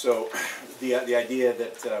 so the idea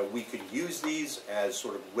that we could use these as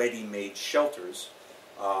sort of ready-made shelters,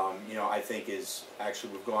 I think is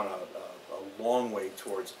actually, we've gone a long way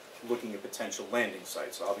towards looking at potential landing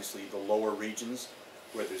sites. Obviously, the lower regions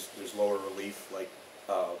where there's lower relief, like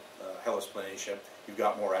Hellas Planitia, you've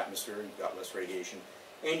got more atmosphere, you've got less radiation,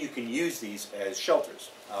 and you can use these as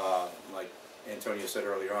shelters, like Antonio said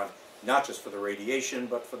earlier on, not just for the radiation,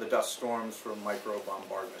 but for the dust storms, for micro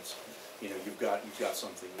bombardments. You've got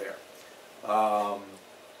something there.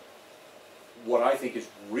 What I think is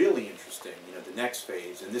really interesting, the next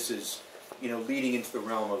phase, and this is, leading into the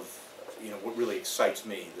realm of, what really excites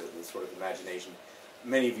me, the sort of imagination.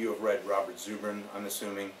 Many of you have read Robert Zubrin, I'm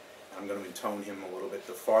assuming. I'm going to intone him a little bit.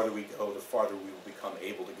 The farther we go, the farther we will become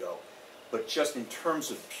able to go. But just in terms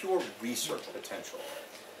of pure research potential,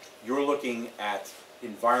 you're looking at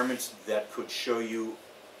environments that could show you,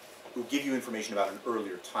 will give you information about an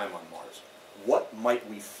earlier time on Mars. What might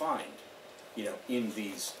we find, in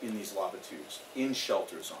these lava tubes, in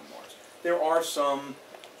shelters on Mars? There are some,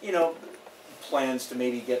 plans to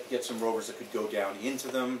maybe get some rovers that could go down into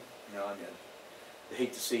them. I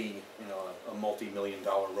hate to see, a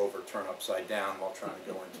multi-million-dollar rover turn upside down while trying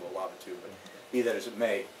to go into a lava tube, but be that as it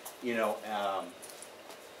may,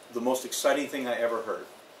 the most exciting thing I ever heard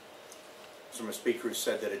was from a speaker who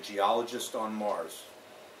said that a geologist on Mars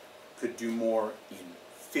could do more in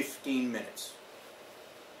 15 minutes,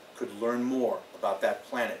 could learn more about that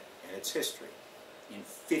planet and its history in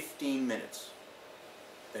 15 minutes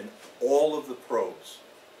than all of the probes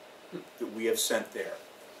that we have sent there,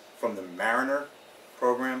 from the Mariner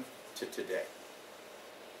program to today.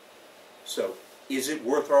 So, is it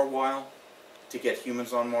worth our while to get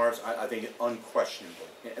humans on Mars? I think unquestionably.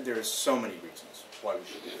 There are so many reasons why we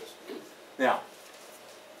should do this. Now,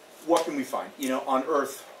 what can we find? On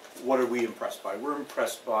Earth, what are we impressed by? We're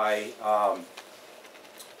impressed by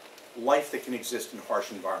life that can exist in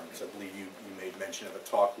harsh environments. I believe you made mention of a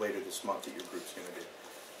talk later this month that your group's going to do.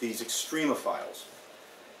 These extremophiles.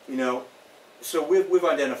 So we've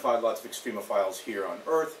identified lots of extremophiles here on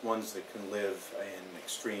Earth, ones that can live in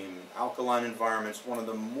extreme alkaline environments. One of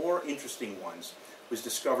the more interesting ones was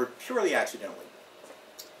discovered purely accidentally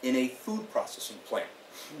in a food processing plant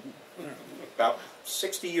about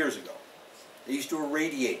 60 years ago. They used to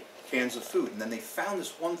irradiate cans of food, and then they found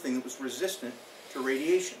this one thing that was resistant to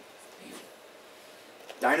radiation.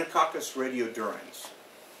 Deinococcus radiodurans.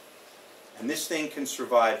 And this thing can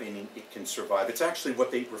survive, and it can survive. It's actually what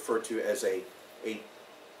they refer to as a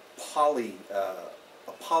poly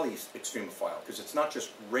extremophile, because it's not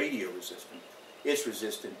just radio resistant. It's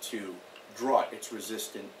resistant to drought. It's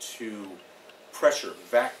resistant to pressure,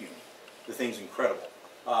 vacuum. The thing's incredible.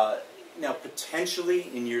 Now, potentially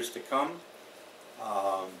in years to come,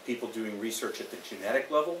 people doing research at the genetic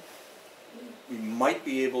level, we might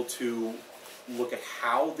be able to look at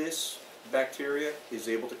how this bacteria is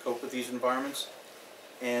able to cope with these environments,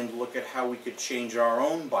 and look at how we could change our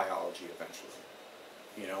own biology eventually.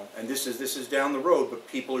 And this is down the road, but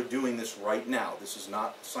people are doing this right now. This is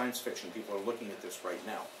not science fiction. People are looking at this right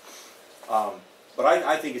now. But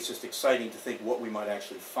I think it's just exciting to think what we might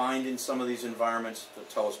actually find in some of these environments that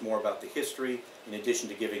tell us more about the history, in addition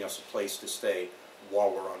to giving us a place to stay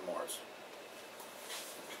while we're on Mars.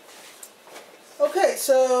 Okay,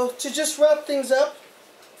 so to just wrap things up,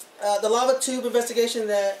 the lava tube investigation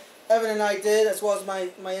that Evan and I did, as well as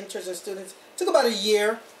my interns and students, took about a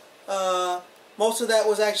year. Most of that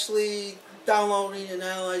was actually downloading and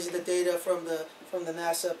analyzing the data from the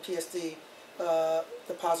NASA PSD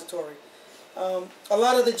depository. A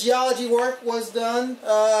lot of the geology work was done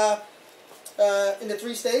in the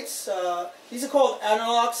 3 states. These are called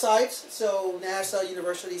analog sites, so NASA,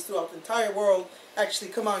 universities throughout the entire world actually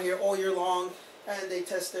come out here all year long, and they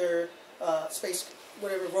test their space,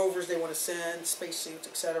 whatever rovers they want to send, spacesuits,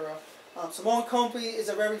 etc. Montgomery is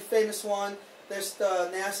a very famous one.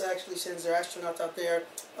 NASA actually sends their astronauts out there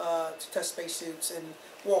to test spacesuits and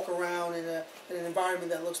walk around in an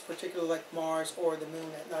environment that looks particularly like Mars or the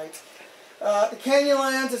Moon at night. The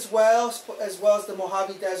Canyonlands, as well as the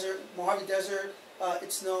Mojave Desert. Mojave Desert,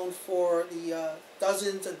 it's known for the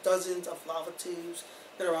dozens and dozens of lava tubes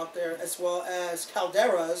that are out there, as well as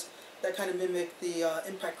calderas that kind of mimic the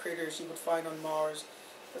impact craters you would find on Mars,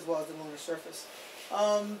 as well as the lunar surface.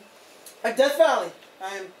 At Death Valley,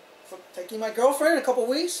 I'm taking my girlfriend in a couple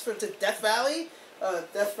weeks to Death Valley.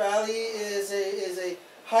 Death Valley is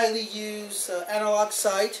highly used analog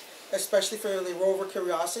site, especially for the rover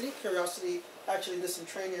Curiosity. Curiosity actually did some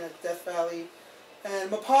training at Death Valley.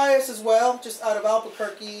 And Mapias as well, just out of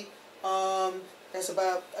Albuquerque. Has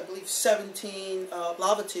about, I believe, 17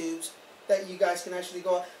 lava tubes that you guys can actually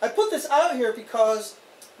go out. I put this out here because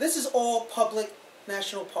this is all public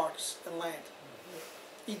national parks and land.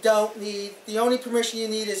 You don't need, the only permission you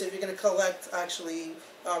need is if you're going to collect actually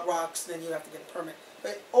rocks, then you have to get a permit.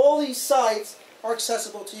 But all these sites are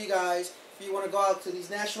accessible to you guys if you want to go out to these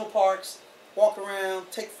national parks, walk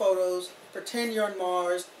around, take photos, pretend you're on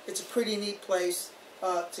Mars. It's a pretty neat place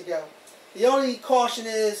to go. The only caution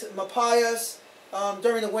is Mapias,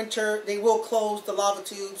 during the winter, they will close the lava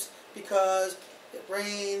tubes because it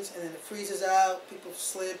rains and then it freezes out, people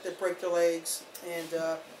slip, they break their legs, and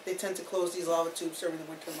they tend to close these lava tubes during the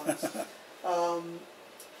winter months.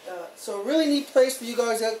 So a really neat place for you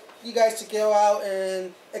guys to go out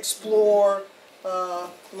and explore a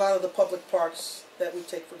lot of the public parks that we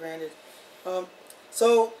take for granted.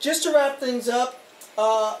 So just to wrap things up,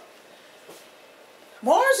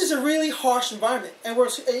 Mars is a really harsh environment, and we're,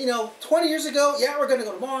 20 years ago, yeah, we're going to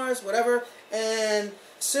go to Mars, whatever, and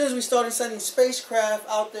as soon as we started sending spacecraft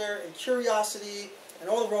out there, and Curiosity, and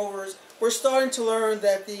all the rovers, we're starting to learn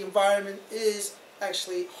that the environment is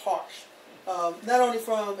actually harsh. Not only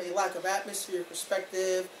from a lack of atmosphere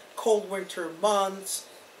perspective, cold winter months,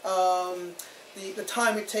 the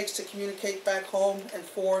time it takes to communicate back home and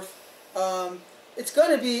forth. It's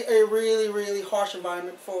going to be a really, really harsh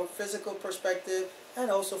environment from a physical perspective and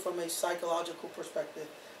also from a psychological perspective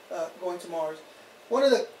going to Mars. One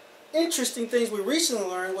of the interesting things we recently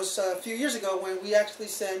learned was a few years ago when we actually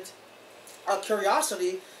sent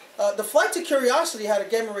Curiosity. The flight to Curiosity had a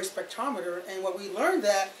gamma ray spectrometer, and what we learned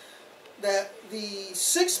that the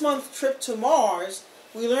 6-month trip to Mars,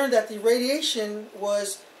 we learned that the radiation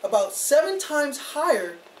was about 7 times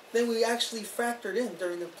higher than we actually factored in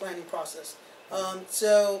during the planning process.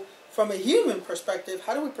 So from a human perspective,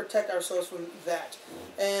 how do we protect ourselves from that?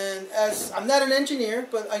 And as I'm not an engineer,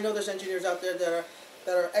 but I know there's engineers out there that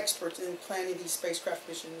are experts in planning these spacecraft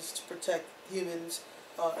missions to protect humans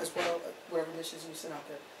as well, whatever missions we send out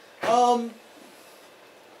there.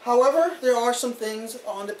 However, there are some things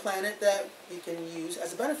on the planet that we can use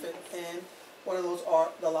as a benefit, and one of those are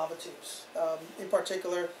the lava tubes, in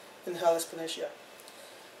particular in Hellas Planitia.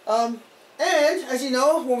 And, as you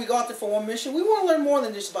know, when we go out there for one mission, we want to learn more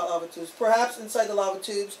than just about lava tubes. Perhaps inside the lava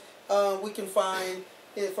tubes, we can find,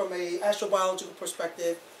 from an astrobiological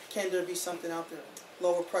perspective, can there be something out there?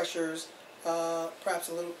 Lower pressures, perhaps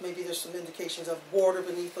a little, maybe there's some indications of water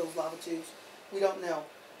beneath those lava tubes. We don't know.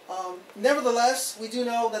 Nevertheless, we do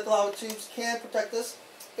know that the lava tubes can protect us,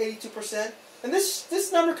 82%. And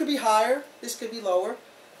this number could be higher, this could be lower.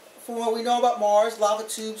 From what we know about Mars, lava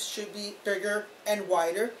tubes should be bigger and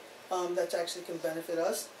wider. That actually can benefit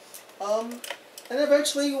us. And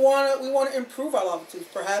eventually we want to improve our lava tubes.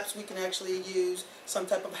 Perhaps we can actually use some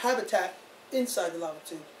type of habitat inside the lava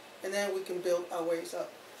tube. And then we can build our ways up.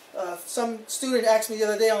 Some student asked me the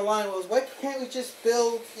other day online, why can't we just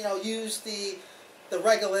build, use the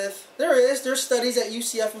regolith? There's studies at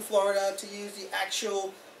UCF in Florida to use the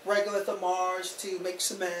actual regolith of Mars to make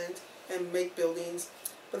cement and make buildings.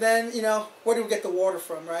 But then, where do we get the water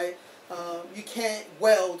from, right? You can't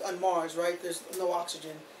weld on Mars, right? There's no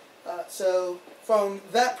oxygen. So from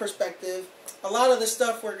that perspective, a lot of the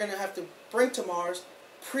stuff we're going to have to bring to Mars,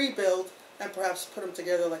 pre-build, and perhaps put them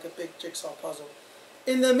together like a big jigsaw puzzle.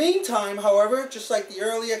 In the meantime, however, just like the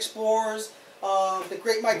early explorers, the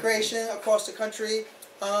Great Migration across the country,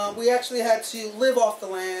 we actually had to live off the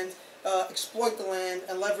land, exploit the land,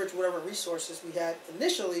 and leverage whatever resources we had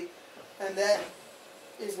initially, and that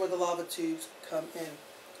is where the lava tubes come in.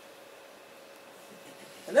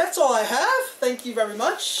 And that's all I have. Thank you very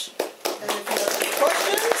much. And if you have any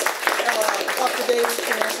questions, Dr. Davis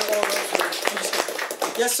can answer all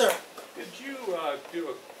those. Yes, sir. Did you do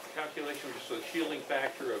a calculation of just a shielding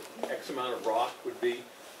factor of X amount of rock would be?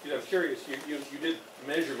 I'm curious, you did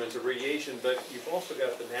measurements of radiation, but you've also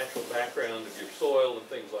got the natural background of your soil and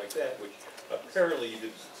things like that, which apparently you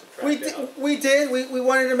did subtract out. We did. We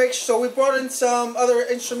wanted to make sure, so we brought in some other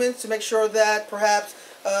instruments to make sure that perhaps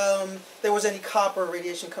there was any copper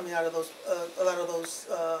radiation coming out of those, a lot of those,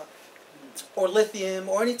 or lithium,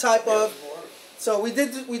 or any type of. So we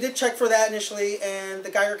did check for that initially, and the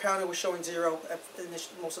Geiger counter was showing 0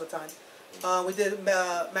 most of the time. We did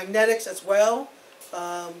magnetics as well,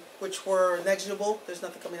 which were negligible. There's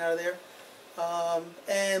nothing coming out of there.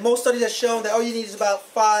 And most studies have shown that all you need is about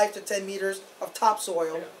 5 to 10 meters of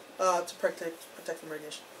topsoil to protect from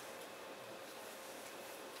radiation.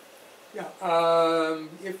 Yeah,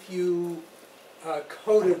 if you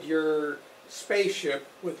coated your spaceship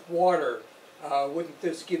with water, wouldn't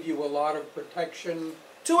this give you a lot of protection?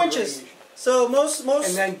 2 from inches. radiation? So most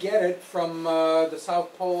And then get it from the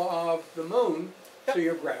south pole of the moon, so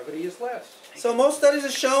your gravity is less. So most studies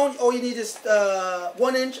have shown all you need is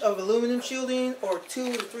 1 inch of aluminum shielding or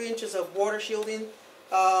 2 to 3 inches of water shielding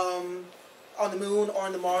on the moon or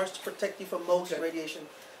on the Mars to protect you from most radiation.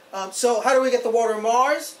 So how do we get the water on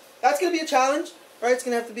Mars? That's going to be a challenge, right? It's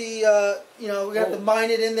going to have to be, you know, we're going to have to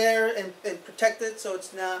mine it in there and protect it so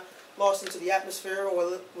it's not lost into the atmosphere or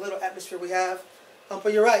the little atmosphere we have.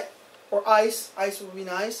 But you're right. Or ice. Ice would be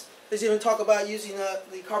nice. There's even talk about using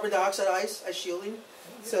the carbon dioxide ice as shielding.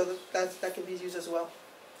 So that can be used as well.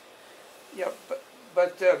 Yeah,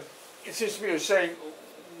 but it seems to me you're saying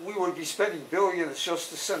we would be spending billions just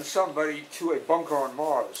to send somebody to a bunker on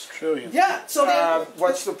Mars. Trillions. Yeah. So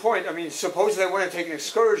what's the point? I mean, suppose they want to take an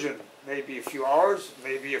excursion, maybe a few hours,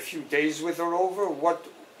 maybe a few days with a rover. What?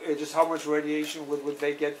 Just how much radiation would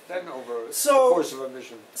they get then over the course of a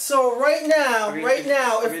mission? So right now, I mean,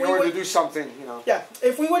 if in we order to do something, you know. Yeah,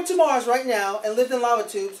 if we went to Mars right now and lived in lava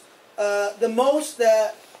tubes, the most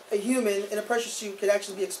that a human in a pressure suit could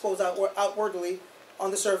actually be exposed outwardly on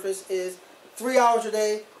the surface is 3 hours a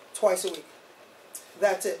day, twice a week.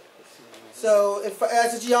 That's it. So if,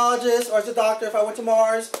 as a geologist or as a doctor, if I went to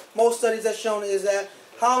Mars, most studies have shown is that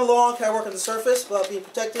how long can I work on the surface without being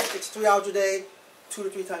protected? It's 3 hours a day, 2 to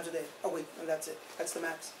 3 times a day, a week, and that's it. That's the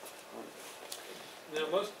max. Now,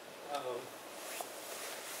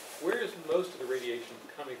 where is most of the radiation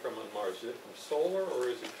coming from on Mars? Is it from solar or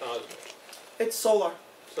is it cosmic? It's solar.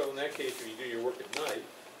 So in that case, if you do your work at night.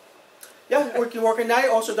 Yeah, you work at night,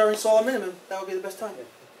 also during solar minimum. That would be the best time.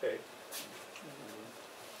 Okay.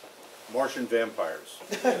 Martian vampires.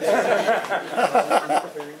 If I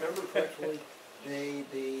remember correctly,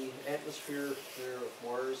 the atmosphere there of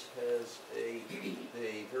Mars has a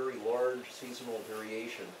very large seasonal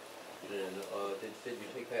variation. And did you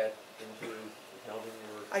take that into account in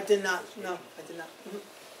your? I did not. No, I did not.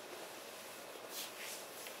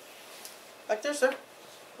 Back there, sir.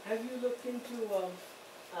 Have you looked into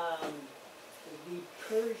the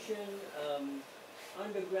Persian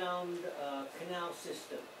underground canal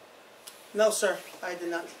system? No, sir, I did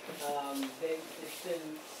not. It's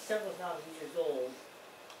been several thousand years old,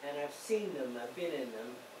 and I've seen them, I've been in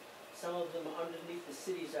them. Some of them underneath the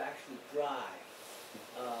cities are actually dry.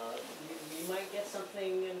 You might get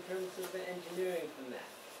something in terms of the engineering from that.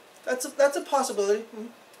 That's a possibility.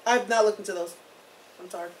 I've not looked into those. I'm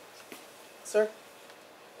sorry. Sir?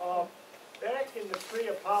 Back in the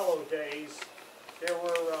pre-Apollo days, there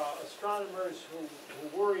were astronomers who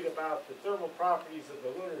worried about the thermal properties of the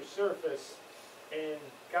lunar surface and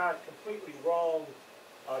got completely wrong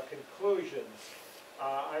conclusions.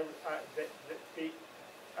 I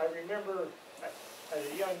remember as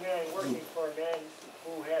a young man working for a man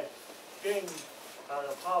who had been on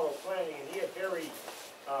Apollo planning, and he had very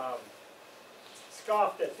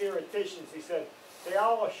scoffed at theoreticians. He said, "They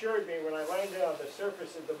all assured me when I landed on the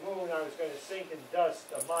surface of the moon I was going to sink in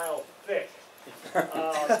dust a mile thick."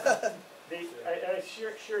 I'm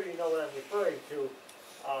sure you know what I'm referring to.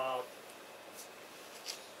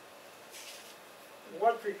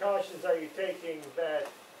 What precautions are you taking that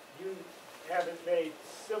you haven't made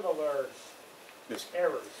similar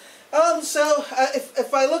errors?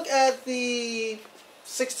 If I look at the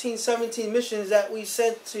 16, 17 missions that we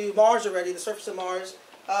sent to Mars already, the surface of Mars,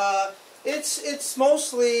 it's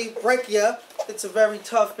mostly breccia. It's a very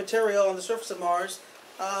tough material on the surface of Mars.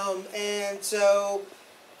 And so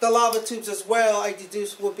the lava tubes as well, I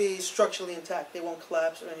deduce, will be structurally intact. They won't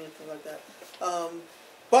collapse or anything like that.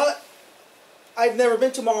 But I've never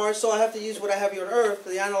been to Mars, so I have to use what I have here on Earth,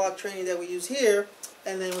 the analog training that we use here,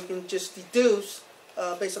 and then we can just deduce,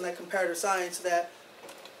 based on that comparative science, that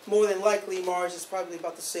more than likely Mars is probably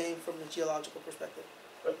about the same from the geological perspective.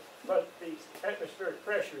 But the atmospheric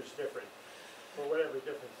pressure is different, for whatever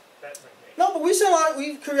difference that might make. No, but we sent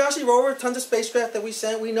Curiosity rover, tons of spacecraft that we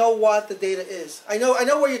sent. We know what the data is. I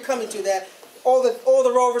know where you're coming to. That all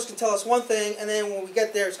the rovers can tell us one thing, and then when we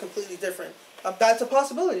get there, it's completely different. That's a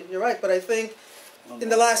possibility. You're right, but I think in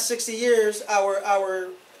the last 60 years,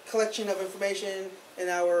 our collection of information and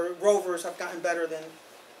our rovers have gotten better than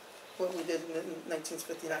what we did in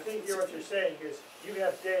 1959. I think what you're saying is you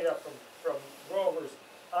have data from rovers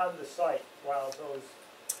on the site while those.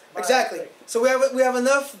 Exactly. So we have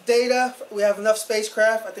enough data. We have enough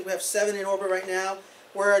spacecraft. I think we have 7 in orbit right now.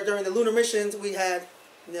 Where during the lunar missions we had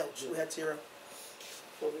nilch. We had 0.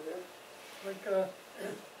 Like,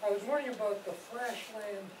 I was wondering about the flash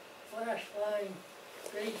line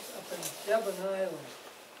base up in Devon Island.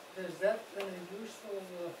 Has that been a useful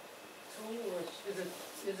too, or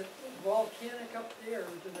is it volcanic up there,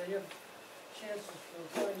 or do they have chances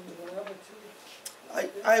for finding the lava tube?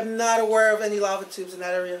 I'm not aware of any lava tubes in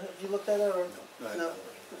that area. Have you looked at it or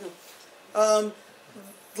no?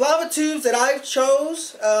 Lava tubes that I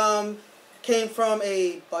chose came from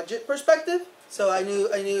a budget perspective, so I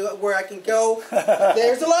knew where I can go.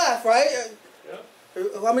 There's the laugh, right? Yeah.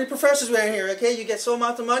 How many professors were in here? Okay, you get so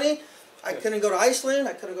amount of money. I couldn't go to Iceland.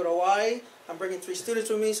 I couldn't go to Hawaii. I'm bringing 3 students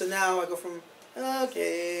with me, so now I go from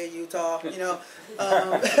okay, Utah, you know.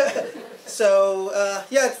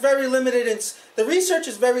 Yeah, it's very limited. The research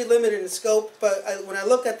is very limited in scope, but when I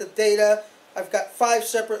look at the data, I've got 5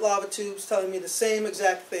 separate lava tubes telling me the same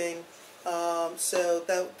exact thing. So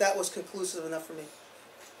that was conclusive enough for me.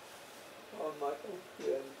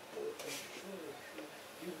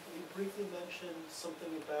 You briefly mentioned something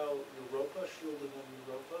about Europa, shielding on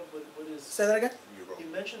Europa. What is? Say that again? You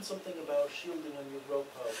mentioned something about shielding on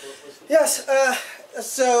Europa. What was the? Yes.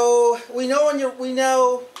 So we know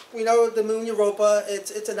the moon Europa.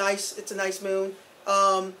 It's a nice moon.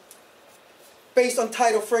 Based on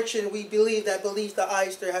tidal friction, we believe that beneath the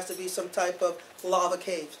ice there has to be some type of lava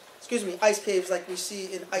caves. Excuse me, ice caves like we see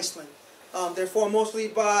in Iceland. They're formed mostly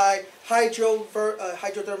by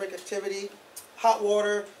hydrothermic activity, hot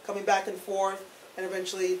water coming back and forth, and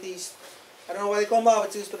eventually these, I don't know why they call them lava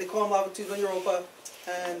tubes, but they call them lava tubes on Europa.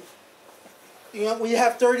 And when you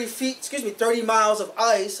have 30 miles of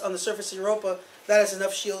ice on the surface of Europa, that is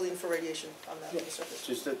enough shielding for radiation on that on the surface.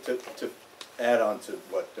 Just to add on to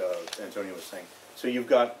what Antonio was saying. So you've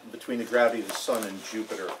got, between the gravity of the sun and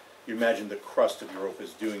Jupiter, you imagine the crust of Europa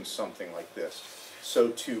is doing something like this. So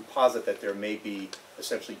to posit that there may be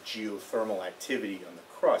essentially geothermal activity on the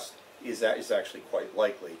crust is actually quite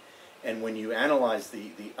likely. And when you analyze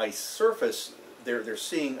the ice surface, they're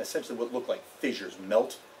seeing essentially what look like fissures,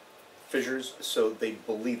 melt fissures. So they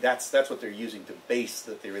believe that's what they're using to base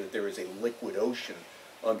that there is a liquid ocean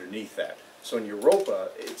underneath that. So in Europa,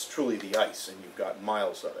 it's truly the ice, and you've got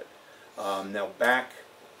miles of it. Now back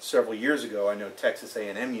several years ago, I know Texas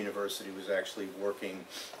A&M University was actually working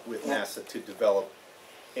with NASA to develop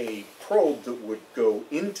a probe that would go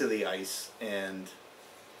into the ice and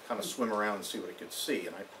kind of swim around and see what it could see.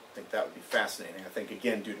 And I think that would be fascinating. I think,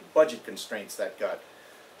 again, due to budget constraints, that got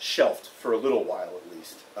shelved for a little while at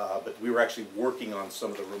least. But we were actually working on some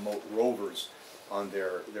of the remote rovers on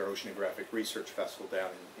their oceanographic research festival down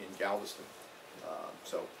in Galveston.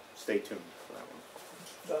 So stay tuned for that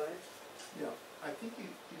one. Yeah, I think you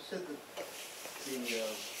said that the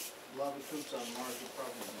lava tubes on Mars would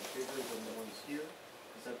probably be bigger than the ones here.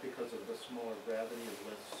 Is that because of the smaller gravity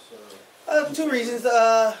or less? 2 reasons.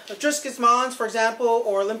 Triscus Mons, for example,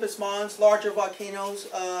 or Olympus Mons, larger volcanoes,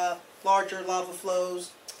 larger lava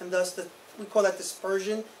flows, and thus we call that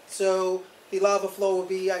dispersion. So the lava flow will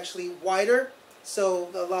be actually wider, so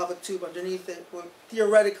the lava tube underneath it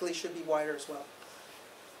theoretically should be wider as well.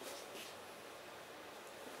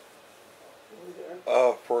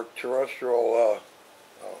 For terrestrial,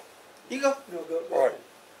 You go. No, go. all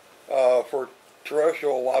right. For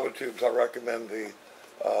terrestrial lava tubes, I recommend the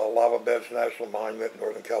Lava Beds National Monument in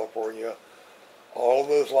Northern California. All of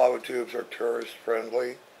those lava tubes are tourist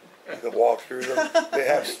friendly. You can walk through them. They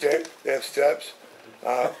have steps.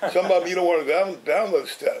 Some of them you don't want to go down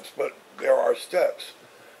those steps, but there are steps.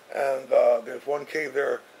 And there's one cave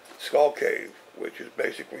there, Skull Cave, which is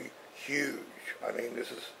basically huge. I mean,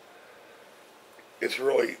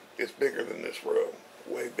 it's bigger than this room.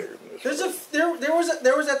 Way bigger than this.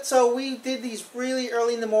 There was a so we did these really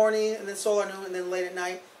early in the morning and then solar noon and then late at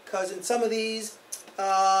night because in some of these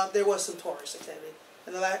there was some tourist activity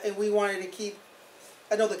and we wanted to keep.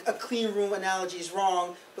 I know a clean room analogy is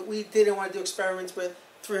wrong, but we didn't want to do experiments with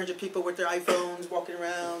 300 people with their iPhones walking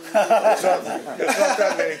around. There's not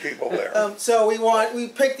that many people there. So we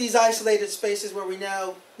picked these isolated spaces where we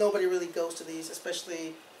know nobody really goes to these,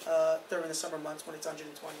 especially during the summer months when it's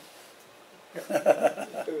 120.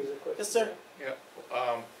 Yes, sir. Yeah.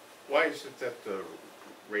 Why is it that the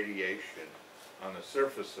radiation on the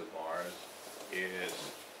surface of Mars is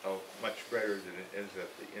much greater than it is at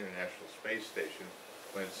the International Space Station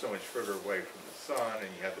when it's so much further away from the sun and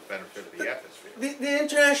you have the benefit of the atmosphere? The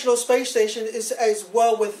International Space Station is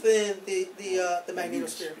well within the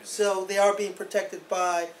magnetosphere, so they are being protected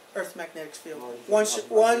by Earth's magnetic field. Once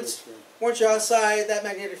you're outside that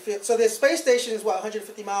magnetic field, so the space station is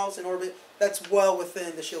 150 miles in orbit. That's well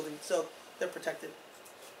within the shielding, so they're protected.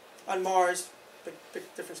 On Mars, big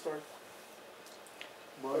different story.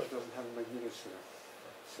 Mars doesn't have a magnetosphere,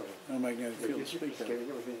 so No magnetic field to speak of. getting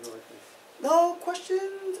everything right. No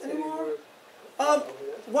questions anymore?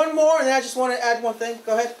 One more, and then I just want to add one thing.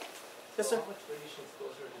 Go ahead. Yes, sir. How much radiation is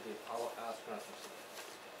closer to the Apollo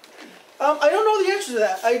I don't know the answer to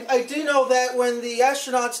that. I do know that when the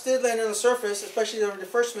astronauts did land on the surface, especially during the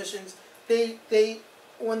first missions,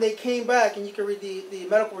 when they came back, and you can read the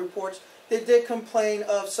medical reports, they did complain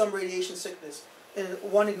of some radiation sickness. And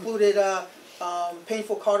one included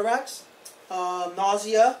painful cataracts,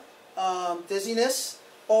 nausea, dizziness,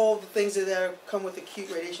 all the things that come with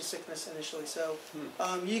acute radiation sickness initially. So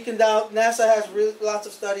you can doubt, NASA has lots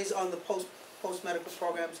of studies on the post-medical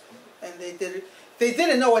programs, and they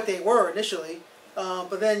didn't know what they were initially,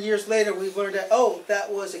 but then years later we've learned that, oh,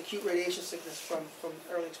 that was acute radiation sickness from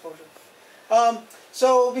early exposure.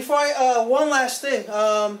 So before one last thing,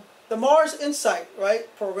 the Mars Insight, right,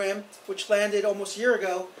 program, which landed almost a year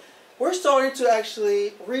ago, we're starting to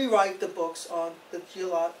actually rewrite the books on the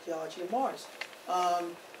geology of Mars.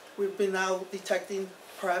 We've been now detecting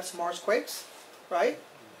perhaps Mars quakes, right?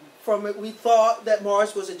 From it, we thought that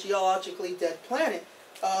Mars was a geologically dead planet.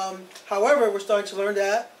 However, we're starting to learn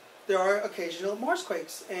that there are occasional Mars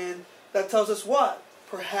quakes, and that tells us what?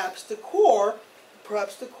 Perhaps the core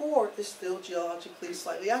is still geologically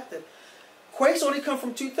slightly active. Quakes only come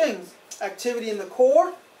from two things: activity in the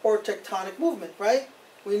core or tectonic movement, right?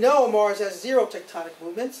 We know Mars has zero tectonic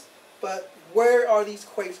movements, but where are these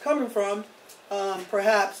quakes coming from?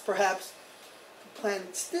 Perhaps the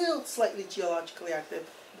planet's still slightly geologically active,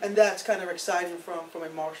 and that's kind of exciting from a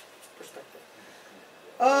Mars perspective.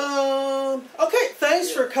 Okay,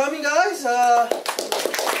 thanks for coming, guys.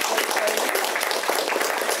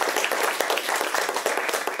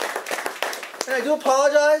 And I do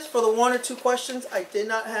apologize for the 1 or 2 questions I did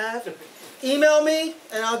not have. Email me,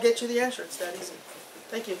 and I'll get you the answer. It's that easy.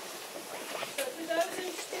 Thank you. So, because I was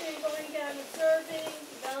interested in going down observing